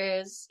father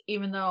is,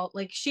 even though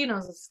like she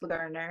knows it's the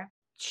gardener.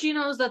 She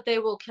knows that they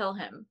will kill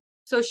him.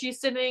 So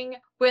she's sitting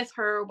with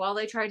her while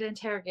they try to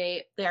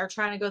interrogate. They're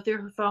trying to go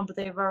through her phone, but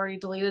they've already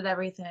deleted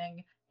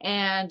everything.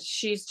 And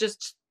she's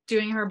just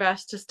doing her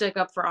best to stick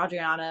up for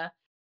Adriana.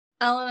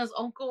 Elena's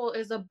uncle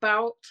is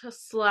about to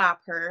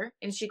slap her,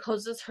 and she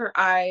closes her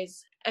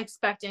eyes,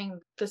 expecting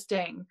the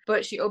sting.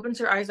 But she opens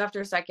her eyes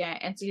after a second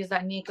and sees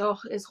that Nico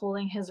is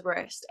holding his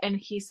wrist, and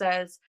he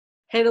says,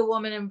 "Hit a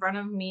woman in front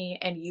of me,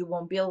 and you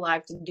won't be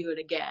alive to do it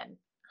again."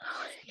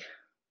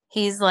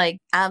 He's like,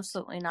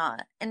 absolutely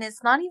not. And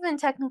it's not even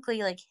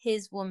technically like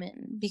his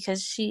woman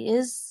because she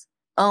is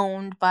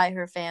owned by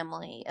her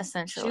family,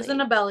 essentially. She's a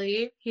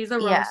Nobelli. He's a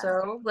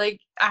Rosso. Like,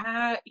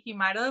 he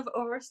might have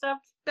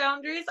overstepped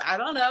boundaries. I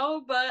don't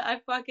know, but I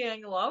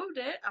fucking loved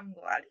it. I'm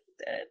glad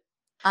he did.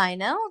 I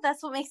know.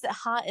 That's what makes it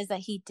hot is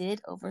that he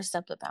did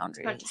overstep the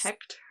boundaries.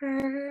 Protect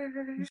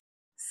her.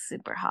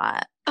 Super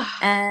hot.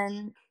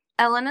 And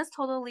Elena's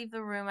told to leave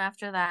the room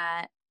after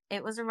that.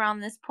 It was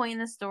around this point in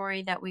the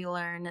story that we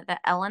learned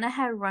that Elena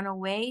had run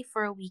away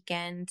for a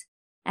weekend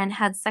and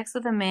had sex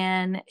with a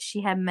man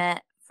she had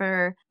met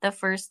for the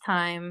first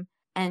time.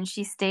 And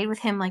she stayed with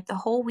him like the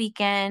whole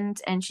weekend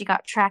and she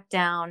got tracked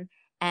down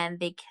and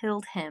they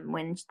killed him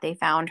when they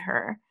found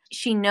her.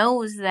 She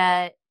knows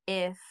that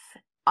if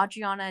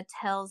Adriana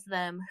tells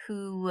them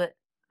who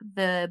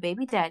the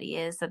baby daddy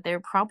is, that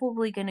they're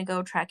probably going to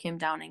go track him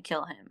down and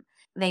kill him.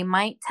 They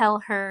might tell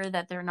her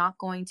that they're not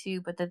going to,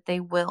 but that they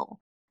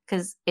will.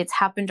 Because it's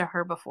happened to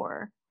her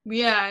before.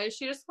 Yeah,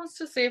 she just wants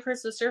to save her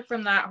sister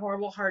from that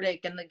horrible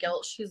heartache and the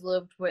guilt she's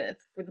lived with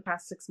for the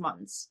past 6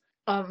 months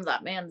of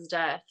that man's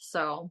death.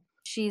 So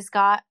she's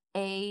got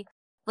a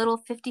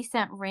little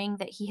 50-cent ring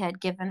that he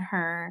had given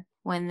her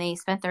when they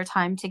spent their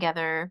time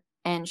together.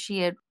 And she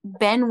had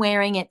been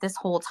wearing it this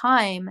whole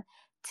time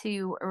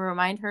to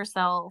remind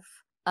herself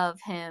of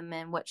him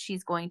and what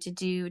she's going to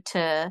do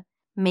to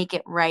make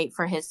it right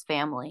for his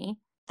family.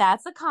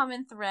 That's a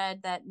common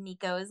thread, that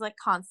Nico is like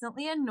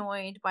constantly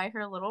annoyed by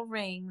her little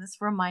ring, this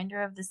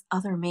reminder of this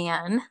other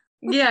man.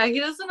 Yeah, he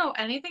doesn't know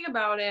anything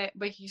about it,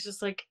 but he's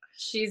just like,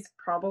 she's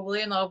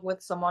probably in love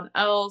with someone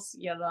else,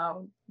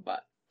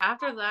 but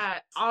after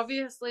that,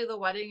 obviously the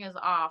wedding is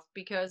off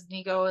because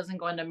Nico isn't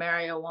going to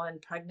marry a woman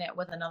pregnant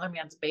with another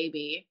man's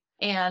baby.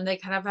 And they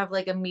kind of have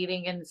like a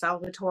meeting in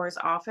Salvatore's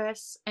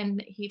office,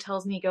 and he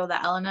tells Nico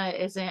that Elena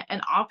isn't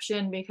an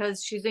option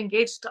because she's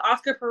engaged to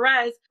Oscar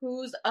Perez,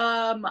 who's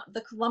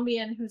the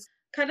Colombian who's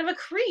kind of a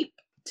creep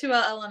to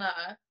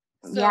Elena.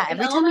 So, Yeah,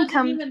 and every time Elena he didn't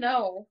comes, even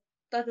know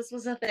that this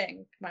was a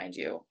thing, mind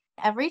you.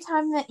 every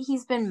time that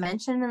he's been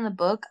mentioned in the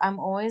book, I'm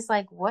always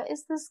like, what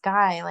is this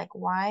guy? Like,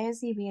 why is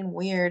he being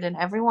weird? And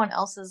everyone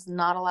else is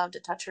not allowed to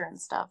touch her and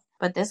stuff.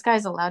 But this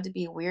guy's allowed to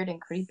be weird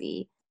and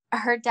creepy.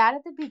 Her dad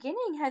at the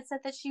beginning had said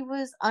that she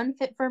was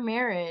unfit for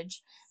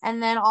marriage.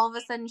 And then all of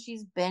a sudden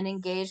she's been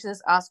engaged to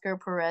this Oscar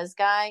Perez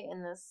guy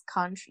in this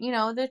country.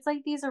 There's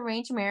like these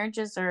arranged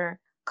marriages or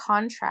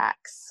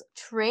contracts,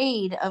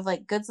 trade of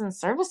like goods and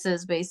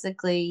services,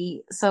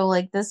 basically. So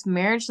like this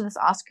marriage to this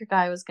Oscar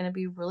guy was going to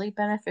be really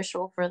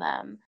beneficial for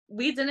them.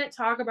 We didn't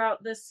talk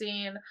about this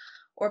scene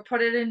or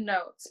put it in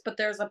notes, but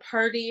there's a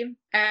party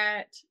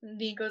at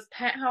Nico's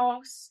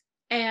penthouse,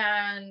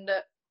 and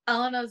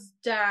Elena's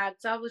dad,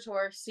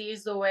 Salvatore,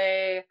 sees the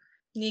way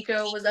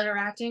Nico was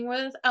interacting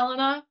with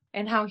Elena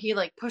and how he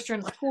like pushed her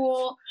in the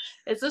pool.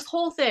 It's this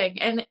whole thing,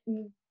 and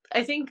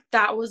I think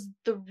that was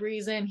the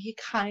reason he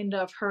kind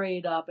of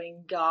hurried up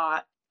and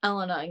got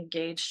Elena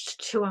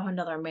engaged to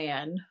another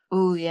man.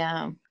 Ooh,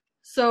 yeah.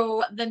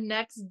 So the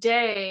next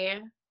day,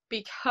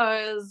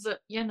 because,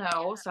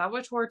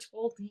 Salvatore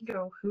told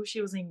Nico who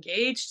she was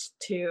engaged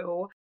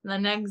to, the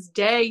next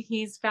day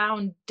he's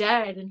found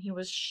dead and he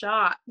was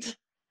shot.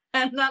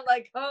 And I'm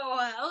like,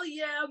 oh, hell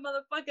yeah,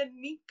 motherfucking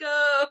Nico.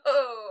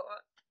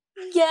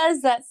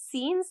 Yes, that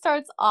scene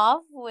starts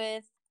off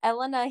with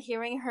Elena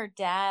hearing her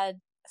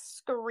dad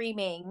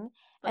screaming,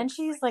 and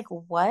she's like,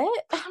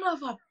 what? Son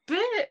of a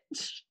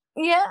bitch.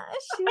 Yeah,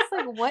 she's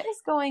like, what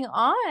is going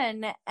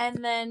on?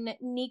 And then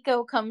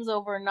Nico comes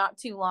over not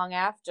too long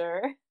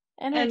after,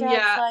 and her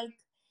dad's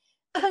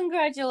like,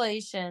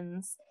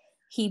 congratulations.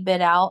 He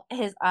bit out,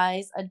 his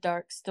eyes a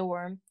dark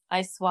storm.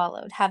 I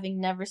swallowed,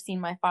 having never seen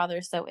my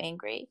father so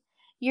angry.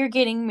 You're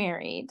getting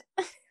married.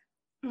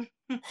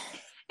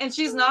 And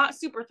she's not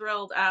super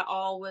thrilled at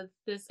all with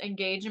this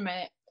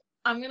engagement.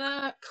 I'm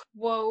gonna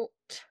quote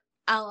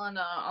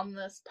Elena on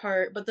this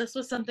part, but this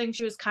was something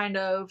she was kind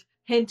of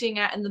hinting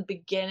at in the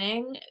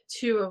beginning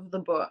too of the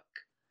book.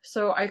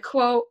 So I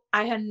quote,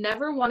 I had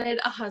never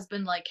wanted a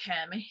husband like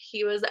him.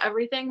 He was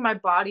everything my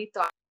body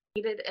thought it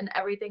needed and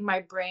everything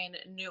my brain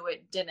knew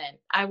it didn't.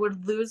 I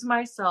would lose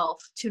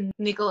myself to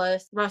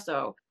Nicholas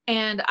Russo,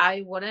 and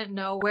I wouldn't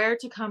know where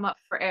to come up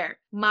for air.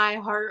 My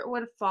heart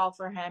would fall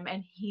for him,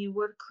 and he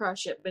would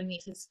crush it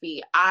beneath his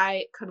feet.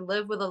 I could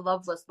live with a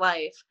loveless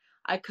life.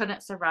 I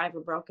couldn't survive a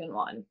broken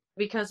one.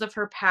 Because of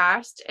her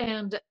past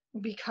and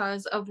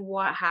because of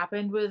what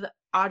happened with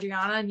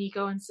Adriana,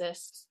 Nico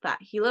insists that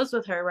he lives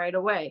with her right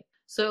away.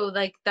 So,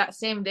 like, that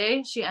same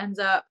day, she ends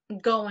up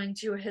going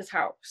to his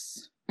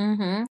house.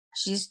 Mm-hmm.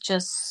 She's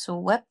just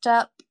swept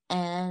up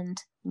and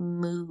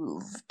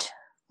moved.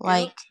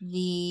 Like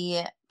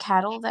the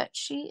cattle that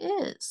she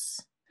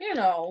is.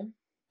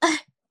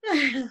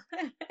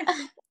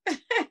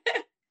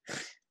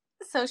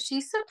 So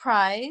she's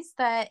surprised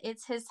that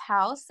it's his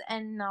house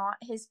and not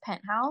his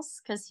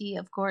penthouse, because he,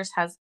 of course,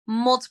 has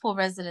multiple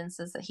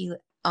residences that he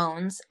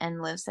owns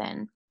and lives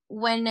in.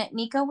 When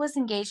Nico was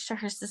engaged to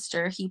her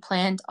sister, he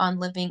planned on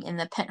living in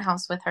the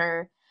penthouse with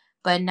her.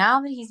 But now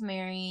that he's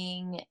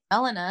marrying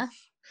Elena,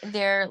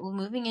 they're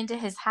moving into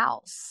his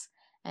house.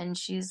 And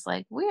she's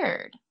like,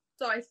 weird.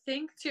 So I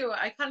think, too,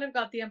 I kind of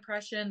got the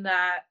impression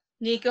that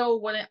Nico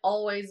wouldn't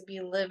always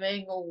be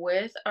living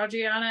with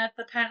Adriana at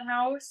the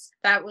penthouse.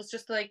 That was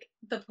just like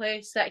the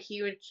place that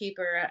he would keep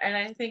her. And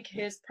I think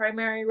his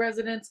primary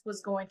residence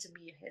was going to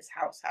be his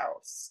house.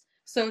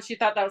 So she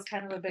thought that was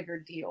kind of a bigger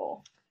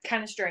deal.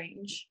 Kind of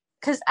strange.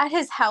 Because at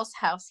his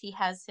house, he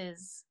has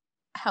his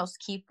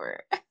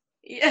housekeeper.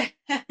 Yeah.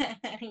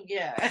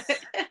 Yeah.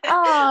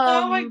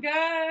 Oh my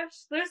gosh.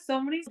 There's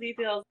so many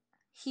details.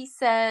 He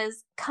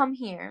says, come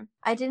here.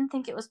 I didn't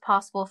think it was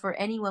possible for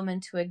any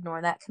woman to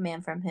ignore that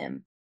command from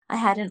him. I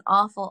had an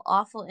awful,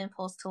 awful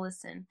impulse to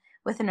listen.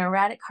 With an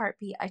erratic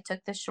heartbeat, I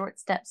took the short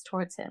steps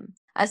towards him.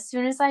 As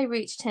soon as I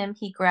reached him,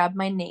 he grabbed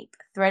my nape,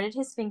 threaded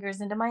his fingers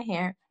into my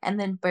hair, and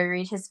then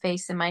buried his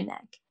face in my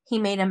neck. He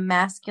made a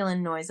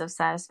masculine noise of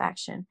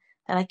satisfaction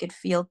that I could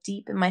feel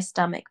deep in my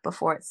stomach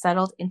before it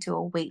settled into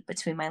a weight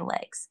between my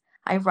legs.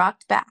 I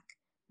rocked back,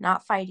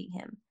 not fighting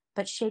him,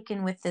 but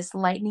shaken with this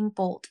lightning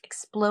bolt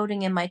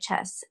exploding in my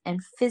chest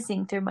and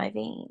fizzing through my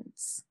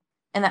veins.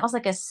 And that was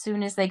like as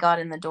soon as they got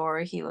in the door,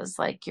 he was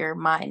like, you're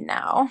mine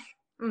now.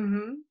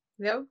 Mm-hmm.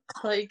 Yep.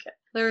 Like,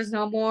 there's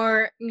no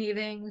more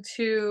needing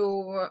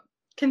to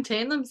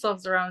contain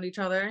themselves around each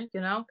other,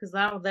 because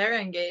now they're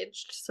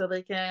engaged, so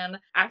they can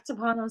act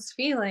upon those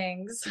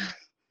feelings.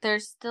 they're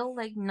still,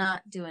 like,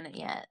 not doing it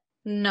yet.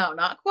 No,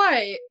 not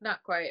quite.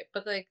 Not quite.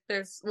 But, like,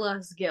 there's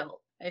less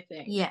guilt, I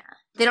think. Yeah.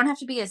 They don't have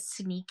to be as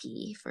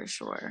sneaky, for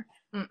sure.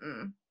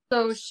 Mm-mm.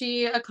 So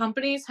she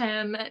accompanies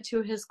him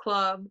to his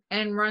club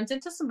and runs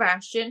into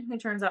Sebastian, who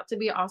turns out to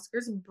be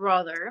Oscar's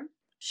brother.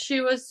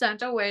 She was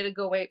sent away to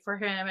go wait for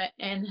him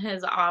in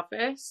his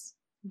office.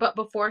 But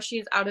before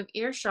she's out of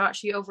earshot,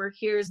 she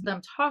overhears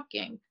them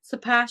talking.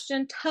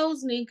 Sebastian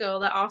tells Nico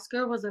that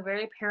Oscar was a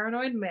very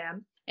paranoid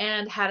man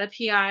and had a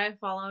PI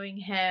following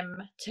him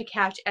to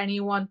catch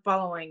anyone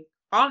following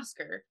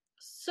Oscar.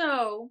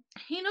 So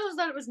he knows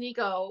that it was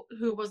Nico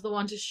who was the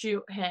one to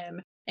shoot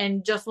him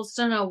and just wants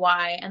to know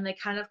why. And they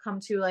kind of come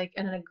to like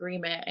an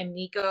agreement. And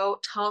Nico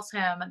tells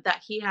him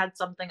that he had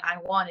something I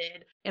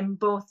wanted. And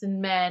both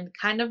men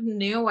kind of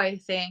knew, I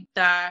think,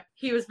 that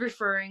he was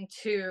referring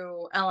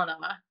to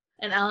Elena.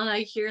 And Elena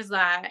hears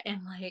that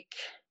and like,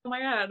 oh my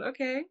god,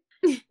 okay.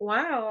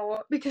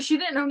 Wow. Because she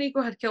didn't know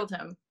Nico had killed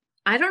him.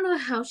 I don't know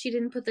how she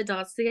didn't put the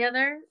dots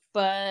together,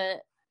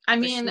 but I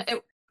mean,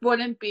 it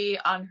wouldn't be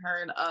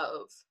unheard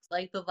of,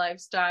 like the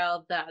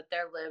lifestyle that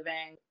they're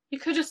living. You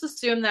could just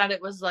assume that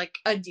it was like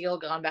a deal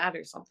gone bad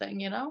or something,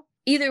 you know?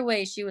 Either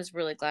way, she was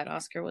really glad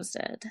Oscar was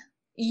dead.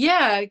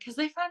 Yeah, because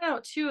they found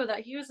out too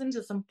that he was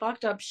into some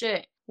fucked up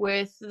shit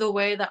with the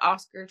way that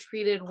Oscar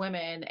treated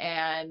women,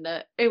 and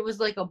it was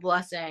like a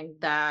blessing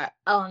that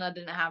Elena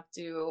didn't have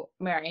to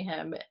marry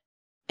him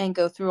and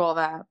go through all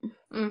that.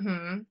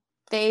 Mm-hmm.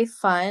 They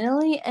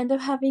finally end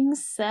up having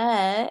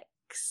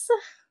sex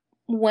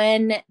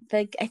when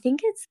I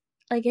think it's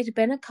like it'd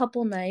been a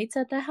couple nights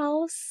at the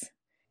house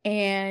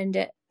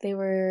and they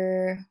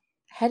were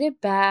headed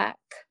back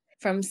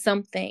from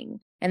something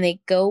and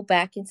they go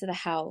back into the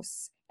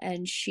house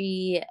and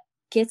she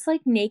gets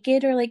like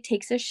naked or like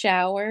takes a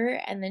shower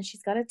and then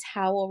she's got a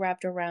towel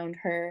wrapped around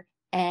her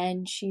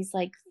and she's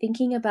like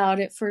thinking about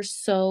it for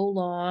so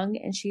long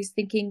and she's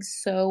thinking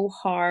so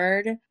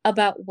hard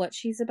about what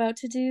she's about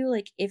to do,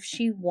 like if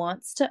she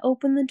wants to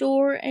open the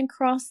door and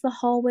cross the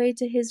hallway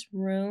to his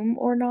room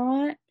or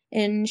not.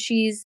 And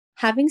she's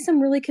having some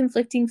really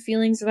conflicting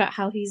feelings about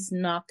how he's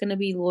not going to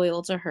be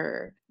loyal to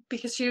her.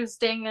 Because she was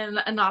staying in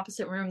an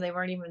opposite room. They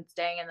weren't even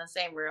staying in the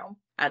same room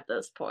at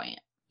this point.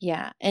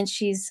 Yeah, and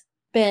she's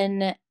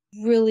been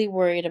really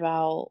worried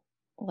about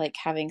like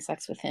having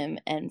sex with him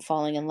and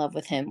falling in love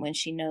with him when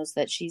she knows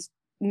that she's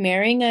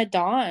marrying a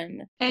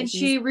Don. And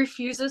she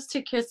refuses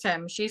to kiss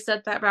him. She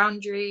set that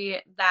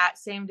boundary that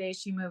same day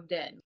she moved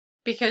in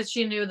because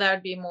she knew that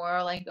would be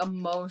more like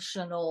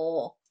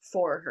emotional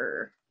for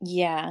her.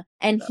 Yeah,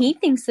 and he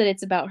thinks that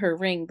it's about her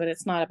ring, but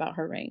it's not about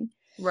her ring.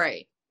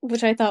 Right.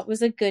 Which I thought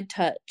was a good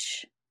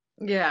touch.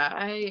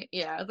 Yeah,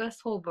 this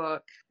whole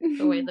book,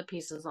 the way the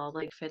pieces all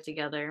like fit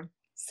together.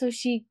 So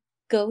she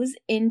goes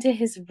into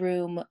his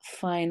room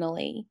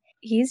finally.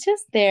 He's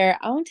just there.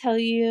 I won't tell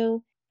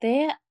you.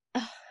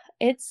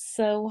 It's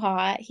so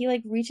hot. He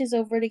like reaches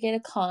over to get a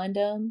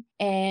condom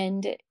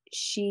and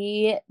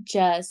she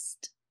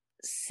just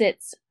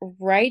sits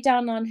right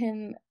down on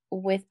him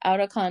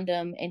without a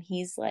condom and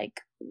he's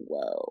like,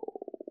 whoa.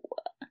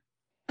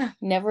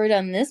 Never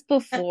done this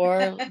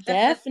before.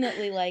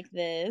 Definitely like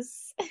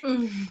this.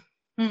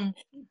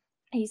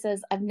 He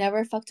says, I've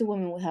never fucked a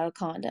woman without a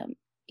condom.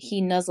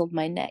 He nuzzled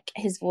my neck.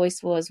 His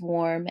voice was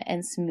warm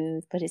and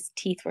smooth, but his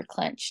teeth were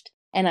clenched.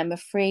 And I'm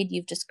afraid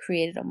you've just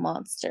created a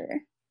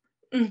monster.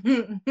 He's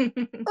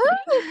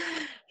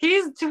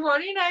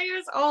 29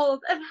 years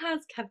old and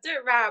has kept it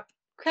wrapped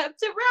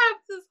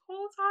this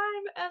whole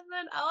time. And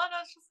then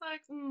Elena's just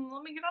like,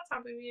 let me get on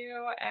top of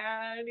you.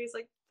 And he's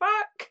like,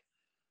 fuck.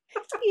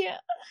 Yeah.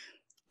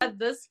 At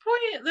this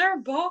point, they're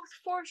both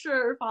for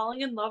sure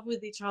falling in love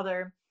with each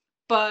other.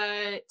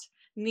 But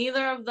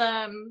neither of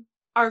them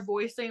are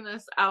voicing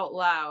this out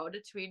loud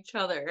to each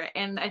other.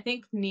 And I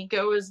think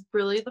Nico is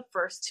really the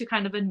first to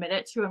kind of admit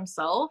it to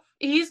himself.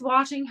 He's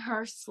watching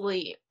her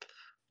sleep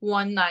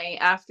one night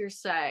after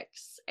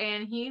sex,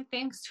 and he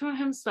thinks to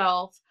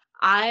himself,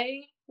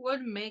 I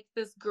would make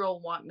this girl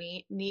want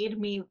me, need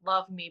me,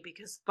 love me,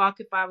 because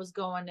fuck if I was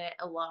going it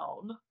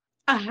alone.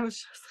 I was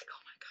just like,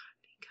 oh my god,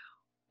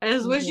 Nico. I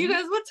just wish you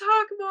guys would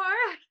talk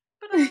more,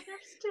 but I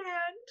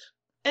understand.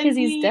 Because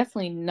he's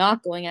definitely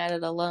not going at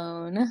it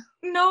alone.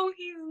 No,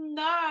 he's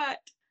not.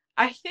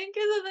 I think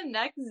the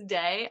next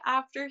day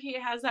after he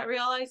has that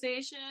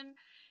realization,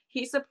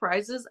 he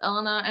surprises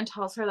Elena and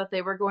tells her that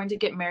they were going to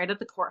get married at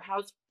the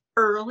courthouse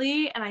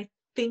early. And I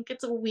think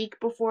it's a week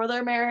before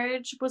their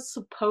marriage was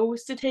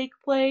supposed to take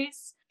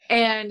place.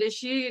 And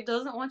she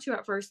doesn't want to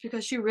at first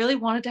because she really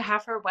wanted to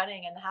have her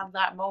wedding and have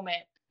that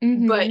moment.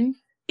 Mm-hmm. But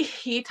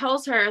he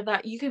tells her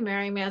that you can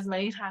marry me as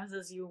many times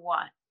as you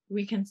want.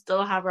 We can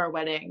still have our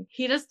wedding.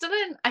 He just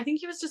didn't, I think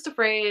he was just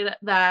afraid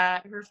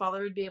that her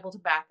father would be able to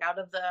back out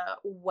of the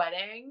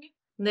wedding,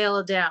 nail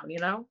it down, you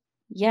know?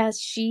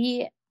 Yes,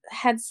 she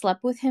had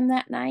slept with him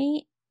that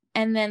night.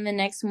 And then the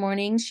next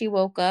morning she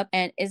woke up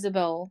and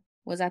Isabel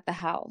was at the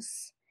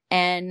house.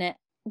 And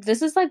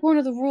this is like one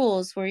of the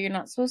rules where you're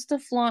not supposed to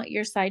flaunt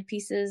your side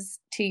pieces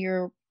to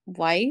your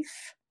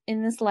wife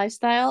in this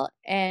lifestyle.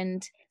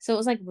 And So it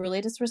was like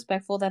really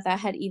disrespectful that that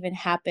had even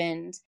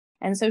happened.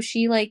 And so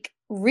she like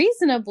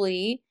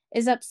reasonably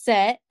is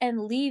upset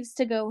and leaves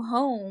to go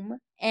home.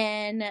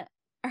 And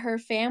her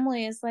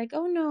family is like,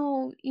 oh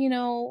no, you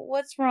know,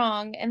 what's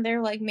wrong? And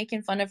they're like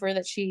making fun of her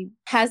that she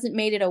hasn't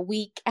made it a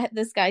week at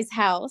this guy's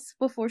house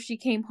before she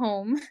came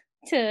home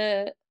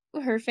to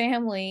her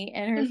family.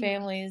 And her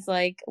family is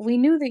like, we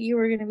knew that you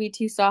were going to be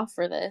too soft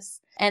for this.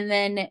 And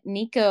then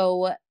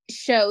Nico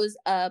shows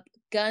up,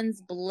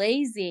 guns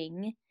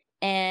blazing,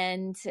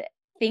 and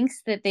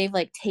thinks that they've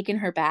like taken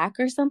her back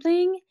or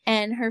something.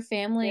 And her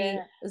family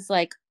is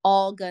like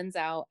all guns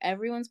out.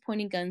 Everyone's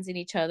pointing guns at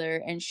each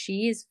other and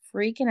she is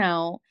freaking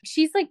out.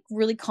 She's like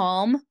really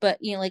calm, but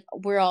you know, like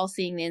we're all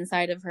seeing the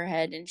inside of her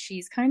head and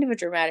she's kind of a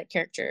dramatic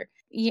character.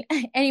 Yeah,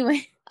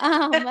 anyway,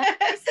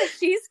 so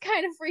she's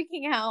kind of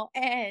freaking out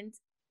and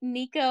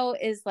Nico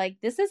is like,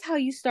 this is how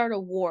you start a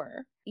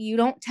war. You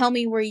don't tell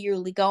me where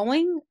you're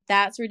going.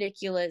 That's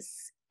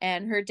ridiculous.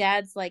 And her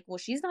dad's like, well,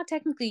 she's not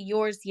technically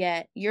yours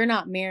yet. You're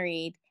not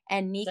married.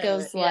 And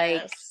Nico's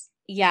like,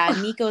 yeah,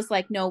 Nico's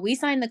like, no, we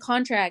signed the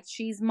contract.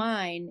 She's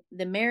mine.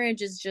 The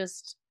marriage is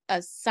just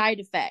a side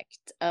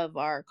effect of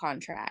our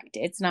contract.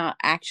 It's not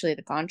actually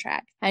the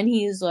contract. And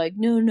he's like,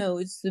 no,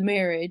 it's the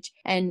marriage.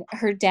 And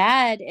her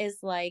dad is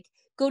like,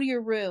 go to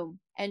your room.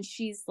 And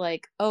she's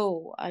like,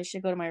 oh, I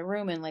should go to my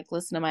room and like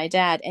listen to my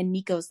dad. And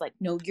Nico's like,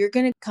 no, you're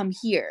going to come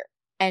here.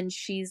 And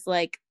she's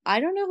like, I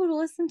don't know who to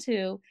listen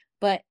to,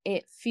 but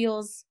it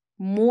feels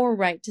more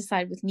right to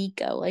side with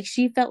Nico. Like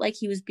she felt like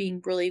he was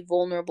being really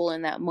vulnerable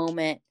in that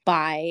moment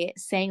by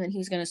saying that he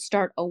was going to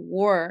start a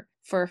war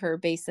for her,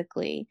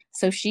 basically.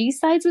 So she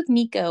sides with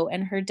Nico,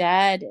 and her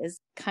dad is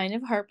kind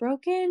of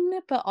heartbroken,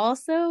 but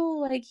also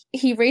like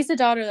he raised a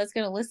daughter that's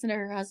going to listen to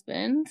her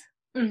husband.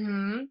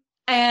 Mm-hmm.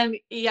 And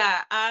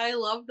yeah, I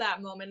love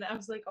that moment. I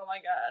was like, oh my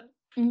God.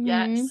 Mm-hmm.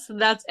 Yes,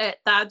 that's it.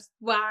 That's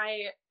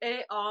why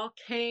it all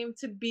came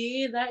to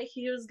be, that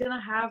he was going to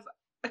have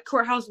a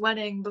courthouse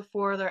wedding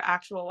before their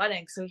actual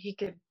wedding so he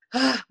could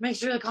make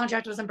sure the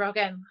contract wasn't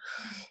broken.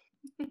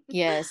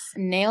 Yes,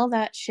 nail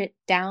that shit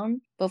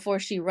down before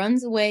she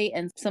runs away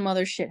and some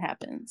other shit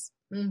happens.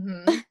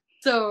 Mm-hmm.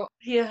 So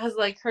he has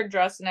like her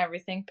dress and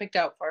everything picked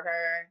out for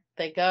her.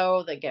 They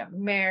go, they get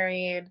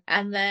married,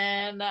 and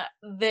then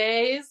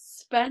they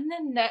spend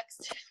the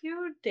next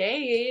few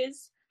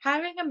days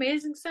having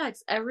amazing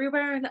sex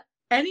everywhere and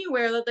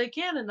anywhere that they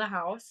can in the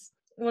house.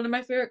 One of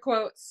my favorite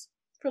quotes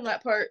from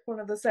that part, one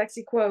of the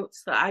sexy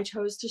quotes that I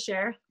chose to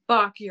share.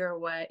 Fuck, you're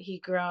wet, he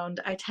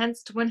groaned. I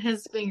tensed when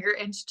his finger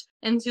inched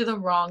into the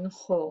wrong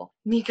hole.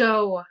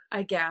 Nico,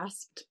 I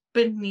gasped.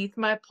 Beneath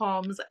my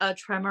palms, a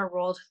tremor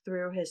rolled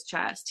through his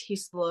chest. He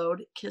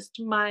slowed, kissed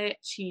my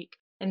cheek,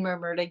 and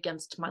murmured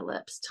against my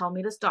lips, tell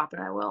me to stop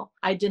and I will.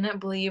 I didn't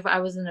believe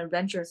I was an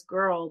adventurous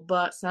girl,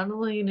 but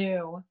suddenly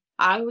knew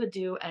I would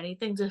do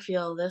anything to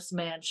feel this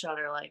man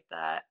shudder like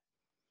that.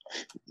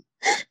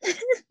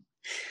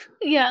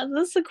 Yeah,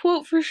 that's a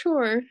quote for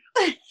sure.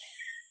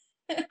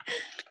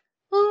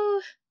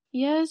 Oh,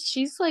 yes,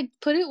 she's like,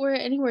 put it where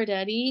anywhere,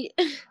 daddy.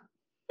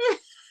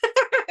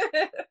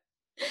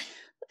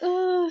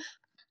 Oh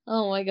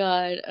my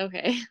God.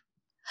 Okay.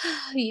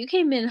 You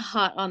came in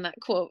hot on that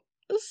quote.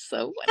 It's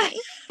so funny.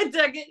 Did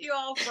I get you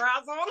all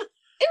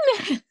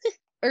frazzled?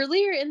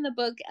 Earlier in the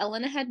book,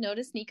 Elena had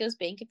noticed Nico's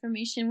bank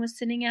information was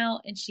sitting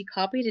out and she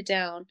copied it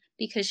down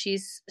because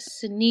she's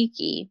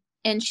sneaky.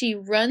 And she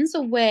runs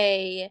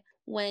away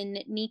when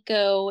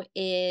Nico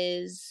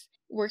is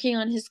working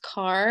on his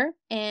car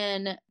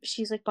and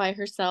she's like by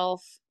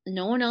herself.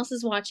 No one else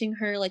is watching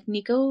her. Like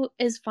Nico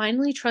is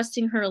finally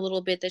trusting her a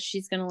little bit that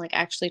she's gonna like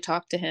actually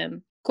talk to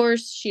him. Of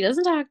course, she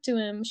doesn't talk to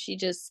him. She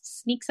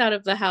just sneaks out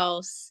of the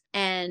house.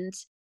 And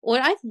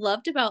what I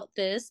loved about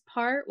this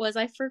part was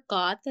I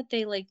forgot that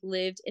they like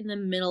lived in the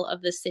middle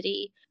of the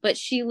city. But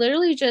she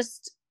literally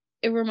just,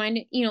 it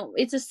reminded, you know,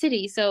 it's a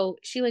city. So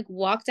she like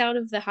walked out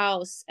of the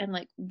house and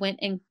like went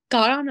and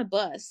got on a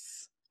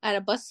bus at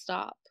a bus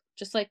stop,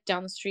 just like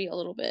down the street a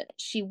little bit.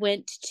 She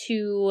went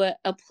to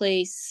a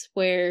place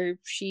where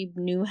she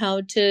knew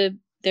how to,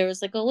 there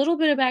was like a little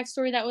bit of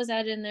backstory that was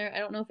added in there. I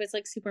don't know if it's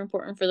like super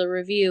important for the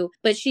review,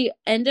 but she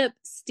ended up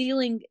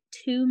stealing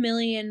 $2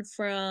 million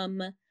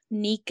from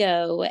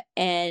Nico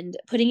and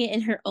putting it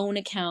in her own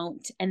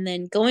account and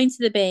then going to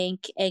the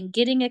bank and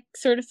getting a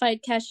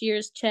certified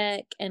cashier's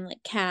check and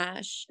like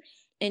cash.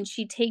 And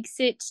she takes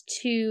it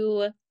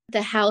to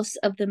the house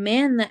of the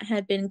man that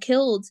had been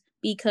killed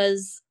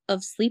because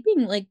of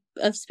sleeping, like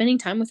of spending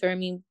time with her. I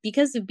mean,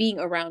 because of being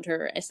around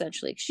her,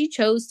 essentially. She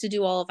chose to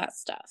do all of that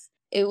stuff.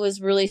 It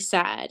was really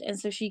sad. And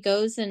so she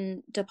goes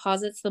and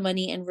deposits the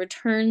money and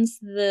returns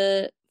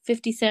the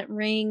 50-cent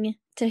ring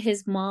to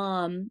his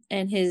mom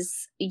and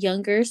his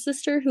younger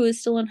sister, who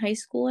is still in high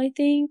school, I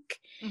think,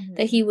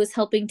 that he was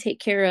helping take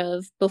care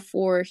of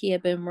before he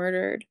had been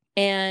murdered.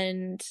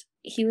 And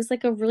he was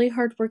like a really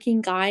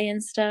hardworking guy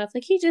and stuff.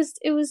 Like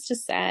it was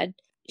just sad.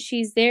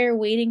 She's there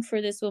waiting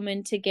for this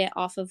woman to get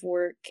off of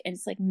work, and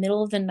it's like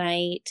middle of the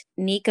night.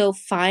 Nico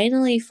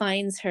finally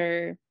finds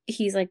her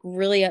He's, like,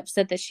 really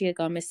upset that she had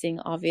gone missing,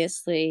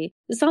 obviously.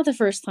 It's not the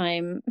first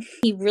time.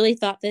 He really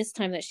thought this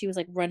time that she was,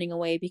 like, running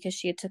away because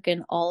she had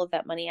taken all of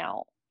that money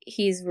out.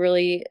 He's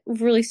really,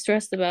 really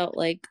stressed about,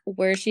 like,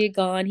 where she had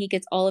gone. He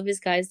gets all of his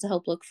guys to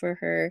help look for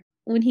her.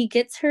 When he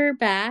gets her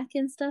back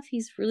and stuff,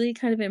 he's really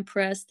kind of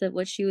impressed at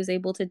what she was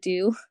able to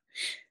do,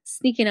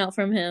 sneaking out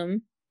from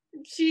him.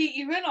 She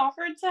even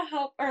offered to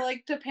help or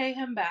like to pay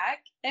him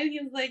back. And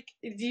he's like,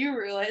 do you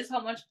realize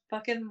how much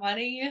fucking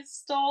money you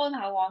stole and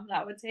how long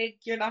that would take?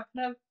 You're not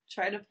gonna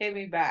try to pay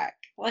me back.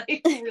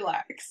 Like,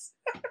 relax.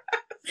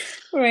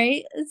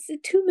 Right? It's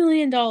 $2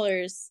 million.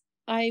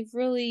 I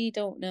really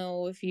don't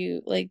know if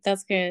you like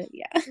that's gonna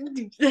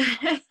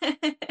yeah.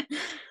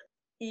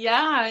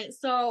 Yeah,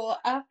 so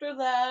after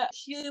that,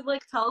 she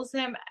like tells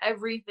him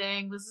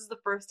everything. This is the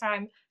first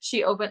time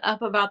she opened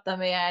up about the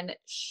man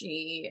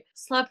she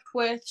slept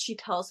with. She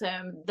tells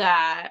him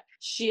that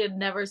she had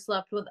never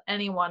slept with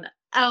anyone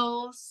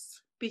else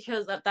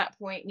because at that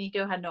point,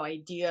 Nico had no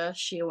idea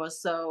she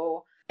was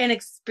so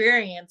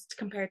inexperienced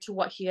compared to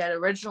what he had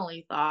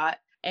originally thought.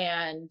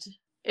 And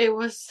it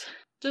was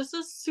just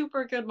a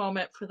super good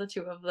moment for the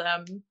two of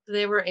them.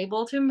 They were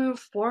able to move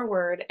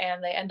forward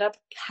and they end up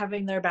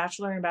having their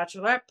bachelor and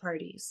bachelorette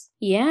parties.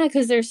 Yeah,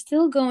 because they're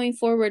still going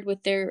forward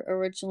with their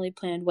originally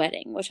planned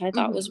wedding, which I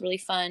thought was Mhm. really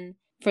fun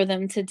for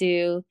them to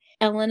do.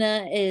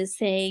 Elena is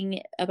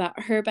saying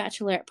about her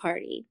bachelorette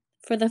party.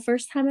 For the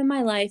first time in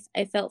my life,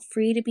 I felt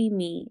free to be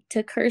me,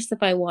 to curse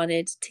if I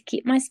wanted, to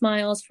keep my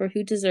smiles for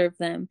who deserved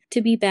them,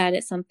 to be bad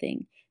at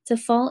something, to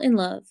fall in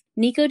love.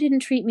 Nico didn't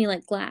treat me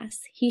like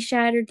glass. He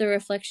shattered the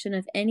reflection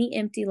of any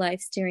empty life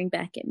staring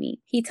back at me.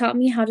 He taught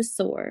me how to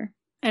soar.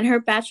 And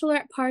her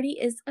bachelorette party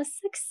is a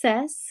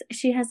success.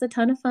 She has a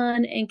ton of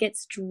fun and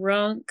gets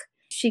drunk.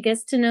 She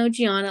gets to know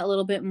Gianna a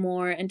little bit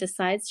more and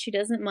decides she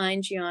doesn't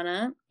mind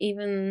Gianna,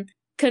 even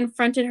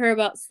confronted her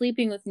about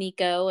sleeping with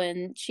Nico,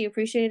 and she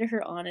appreciated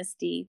her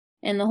honesty.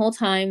 And the whole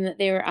time that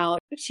they were out,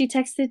 she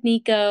texted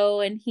Nico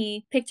and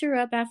he picked her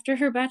up after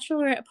her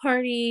bachelorette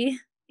party.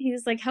 He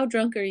was like, "How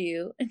drunk are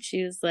you?" And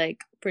she was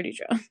like, "Pretty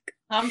drunk."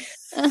 I'm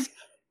so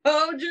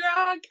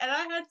drunk and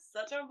I had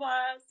such a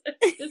blast.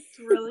 It's just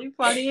really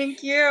funny and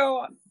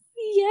cute.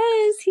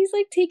 Yes, he's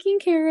like taking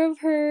care of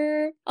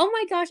her. Oh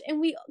my gosh,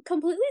 and we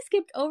completely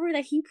skipped over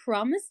that he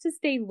promised to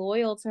stay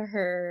loyal to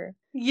her.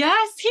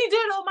 Yes, he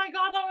did. Oh my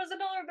god, that was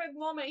another big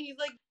moment. He's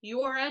like,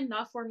 "You are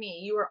enough for me.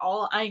 You are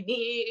all I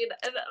need."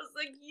 And I was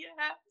like,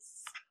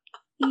 "Yes."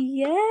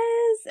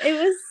 Yes,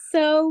 it was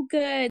so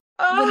good.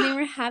 When they Ah,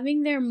 were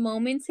having their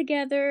moment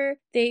together,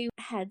 they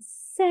had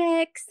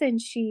sex,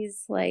 and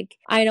she's like,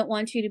 "I don't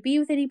want you to be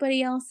with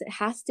anybody else. It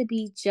has to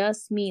be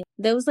just me."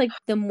 That was like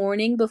the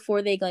morning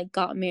before they like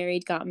got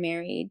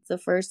married the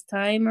first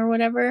time or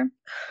whatever.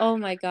 Oh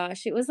my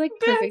gosh, it was like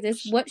perfect.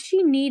 It's bitch. what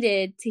she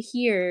needed to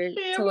hear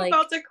I to am like,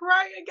 about to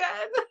cry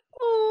again.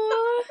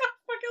 oh, I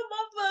fucking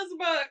love this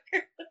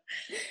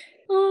book.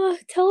 oh,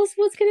 tell us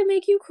what's gonna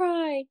make you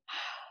cry.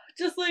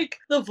 Just like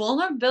the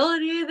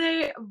vulnerability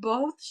they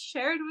both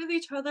shared with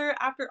each other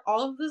after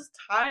all of this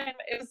time.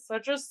 It was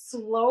such a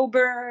slow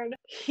burn.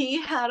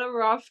 He had a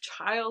rough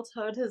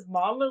childhood. His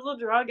mom was a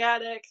drug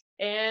addict.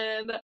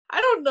 And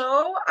I don't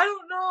know.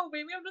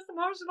 Maybe I'm just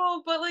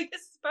emotional, but like,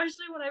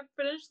 especially when I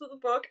finished the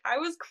book, I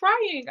was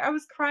crying. I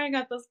was crying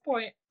at this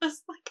point.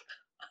 Just like,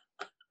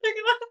 they're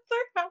gonna have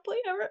their happily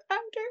ever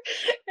after,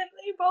 and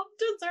they both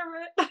deserve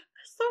it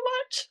so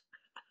much.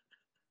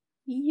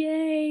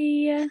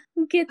 Yay!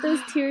 Get those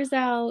tears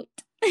out.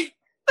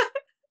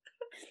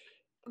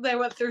 They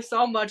went through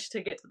so much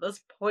to get to this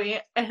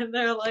point, and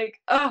they're like,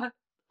 oh,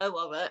 I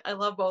love it. I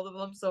love both of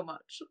them so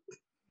much.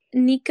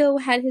 Nico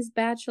had his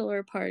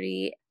bachelor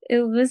party.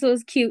 This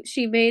was cute.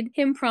 She made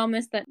him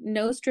promise that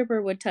no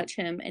stripper would touch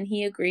him, and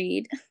he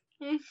agreed.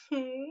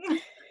 Mm-hmm.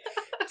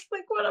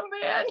 Like, what a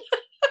man.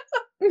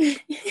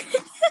 Yeah.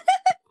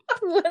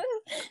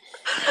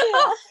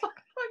 Oh my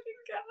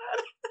fucking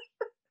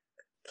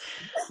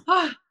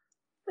god.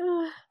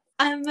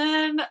 And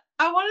then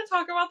I want to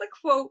talk about the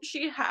quote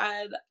she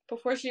had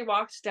before she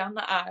walked down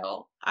the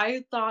aisle.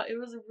 I thought it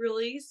was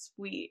really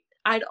sweet.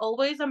 I'd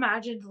always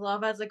imagined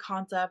love as a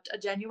concept, a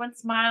genuine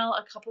smile,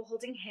 a couple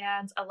holding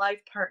hands, a life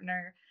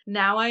partner.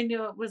 Now I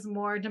knew it was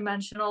more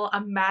dimensional,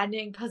 a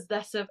maddening,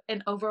 possessive,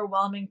 and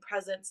overwhelming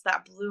presence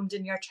that bloomed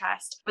in your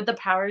chest with the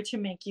power to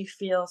make you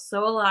feel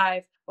so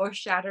alive or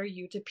shatter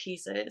you to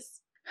pieces.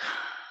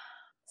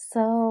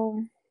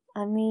 So,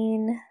 I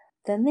mean,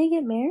 then they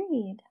get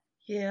married.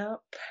 Yep.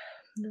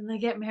 Then they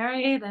get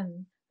married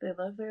and they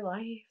live their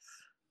life.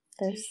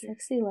 Their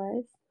sexy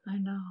life. I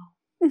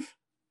know.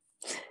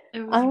 It I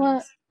was really.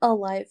 want a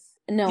life.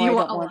 No, Do I you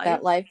want don't a want life?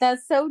 that life.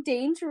 That's so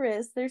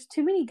dangerous. There's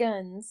too many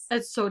guns.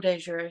 It's so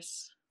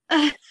dangerous.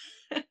 I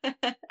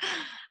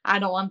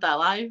don't want that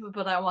life,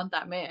 but I want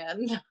that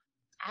man.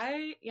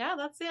 Yeah,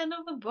 that's the end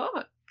of the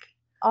book.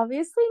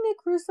 Obviously, Nick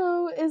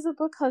Russo is a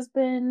book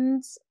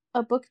husband,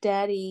 a book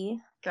daddy.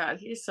 God,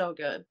 he's so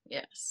good.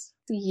 Yes.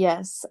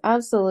 Yes,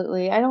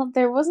 absolutely.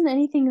 There wasn't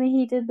anything that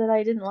he did that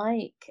I didn't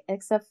like,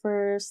 except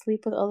for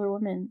sleep with other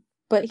women.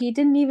 But he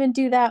didn't even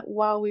do that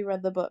while we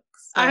read the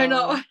books. So. I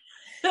know.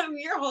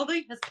 You're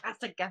holding his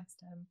past against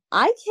him.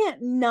 I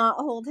can't not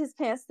hold his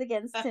past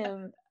against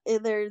him.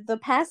 Either the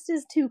past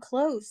is too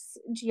close.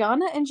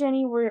 Gianna and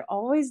Jenny were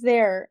always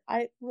there.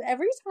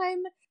 Every time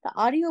the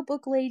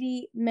audiobook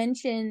lady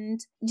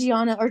mentioned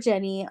Gianna or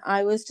Jenny,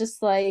 I was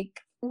just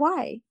like,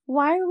 why?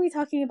 Why are we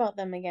talking about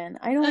them again?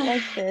 I don't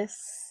like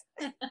this.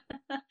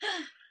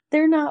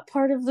 They're not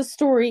part of the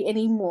story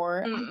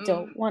anymore. I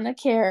don't want to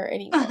care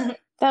anymore.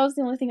 That was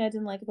the only thing I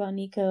didn't like about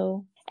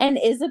Nico. And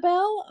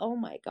Isabel, oh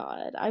my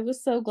god. I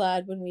was so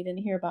glad when we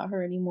didn't hear about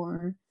her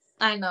anymore.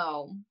 I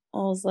know. I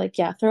was like,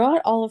 yeah, throw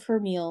out all of her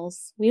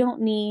meals. We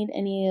don't need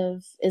any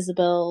of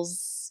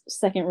Isabel's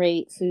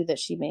second-rate food that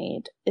she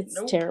made. It's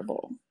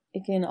terrible.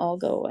 It can all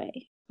go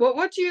away. What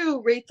would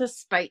you rate the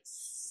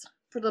spice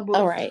for the book?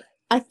 All right.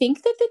 I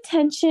think that the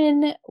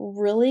tension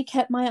really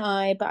kept my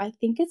eye, but I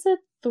think it's a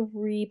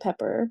 3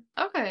 pepper.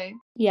 Okay.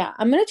 Yeah,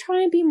 I'm going to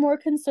try and be more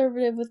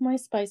conservative with my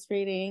spice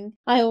rating.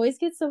 I always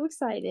get so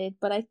excited,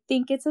 but I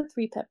think it's a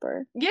 3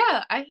 pepper.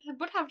 Yeah, I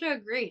would have to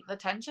agree. The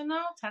tension,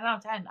 though, 10 out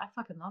of 10. I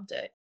fucking loved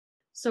it.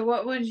 So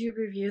what would you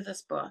review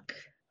this book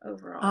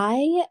overall?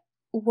 I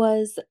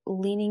was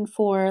leaning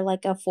for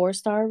like a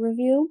 4-star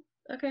review.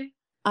 Okay.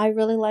 I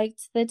really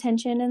liked the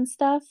tension and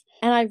stuff,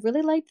 and I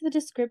really liked the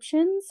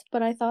descriptions,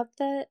 but I thought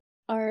that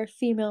our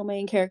female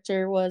main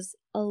character was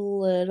a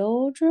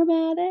little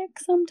dramatic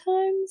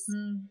sometimes.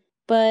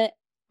 But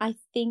I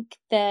think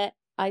that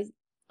I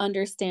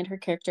understand her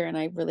character and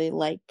I really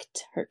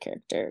liked her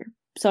character.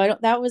 So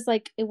that was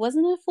like, it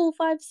wasn't a full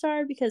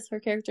 5-star because her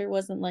character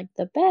wasn't like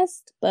the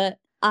best, but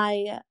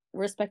I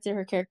respected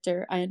her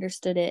character. I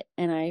understood it,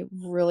 and I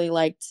really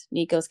liked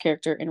Nico's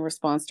character in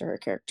response to her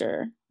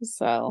character.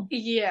 So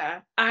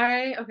yeah,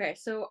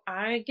 so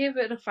I gave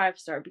it a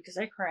 5-star because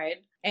I cried,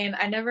 and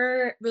I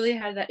never really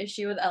had that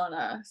issue with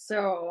Elena.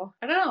 So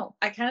I don't know.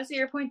 I kind of see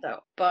your point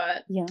though,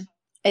 but yeah,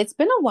 it's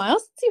been a while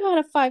since you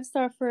had a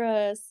 5-star for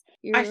us.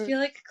 I feel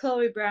like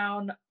Chloe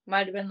Brown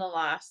might have been the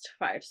last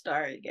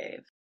 5-star I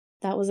gave.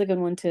 That was a good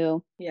one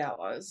too. Yeah, it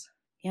was.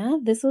 Yeah,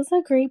 this was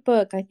a great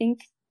book. I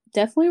think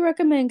definitely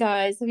recommend,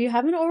 guys. If you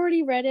haven't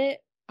already read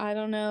it, I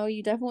don't know,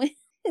 you definitely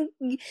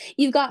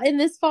you've gotten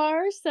this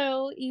far,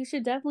 so you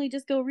should definitely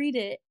just go read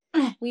it.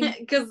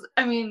 Because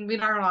I mean,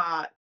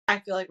 I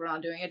feel like we're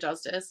not doing it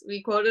justice.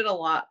 We quoted a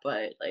lot,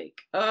 but like,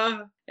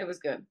 it was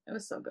good. It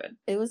was so good.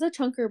 It was a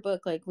chunker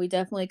book. Like, we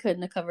definitely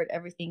couldn't have covered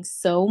everything.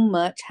 So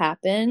much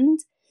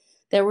happened.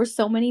 There were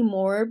so many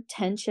more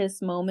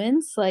tense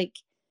moments. Like,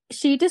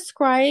 she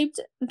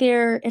described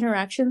their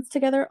interactions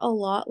together a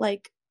lot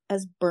like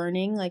as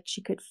burning. Like,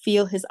 she could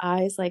feel his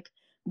eyes like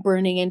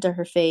burning into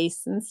her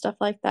face and stuff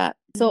like that.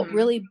 So it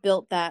really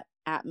built that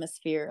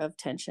atmosphere of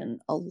tension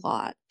a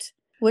lot,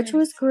 which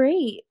was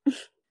great.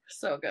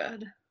 So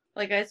good.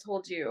 Like I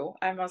told you,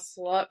 I'm a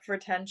slut for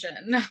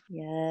tension.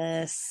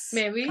 Yes.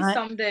 Maybe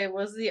someday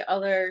was the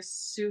other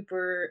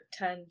super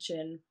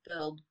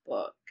tension-filled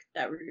book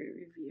that we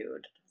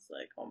reviewed. It's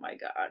like, oh my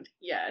god,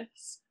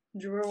 yes.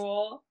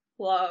 Drool,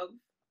 love.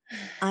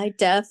 I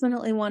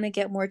definitely want to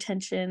get more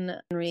tension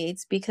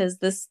reads because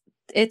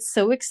it's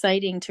so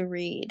exciting to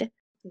read.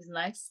 These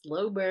nice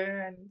slow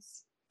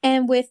burns.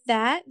 And with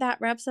that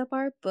wraps up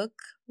our book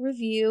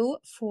review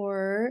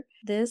for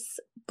this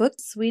book,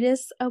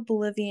 Sweetest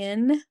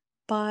Oblivion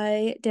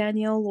by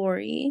Danielle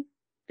Lawrie.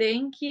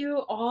 Thank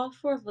you all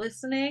for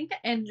listening,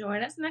 and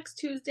join us next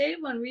Tuesday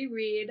when we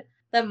read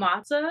The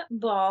Matzo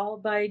Ball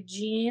by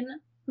Jean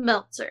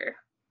Meltzer.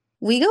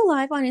 We go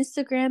live on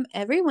Instagram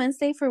every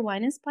Wednesday for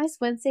Wine and Spice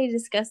Wednesday to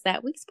discuss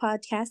that week's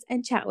podcast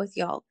and chat with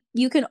y'all.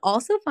 You can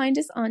also find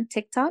us on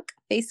TikTok,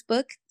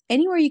 Facebook,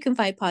 anywhere you can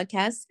find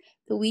podcasts,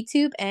 the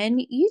WeTube,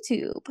 and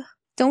YouTube.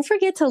 Don't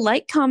forget to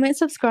like, comment,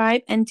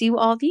 subscribe, and do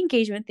all the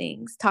engagement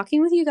things.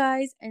 Talking with you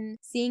guys and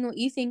seeing what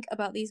you think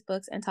about these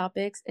books and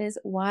topics is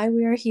why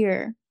we are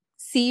here.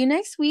 See you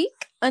next week.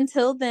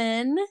 Until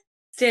then,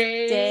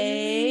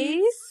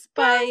 stay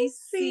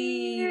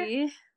spicy.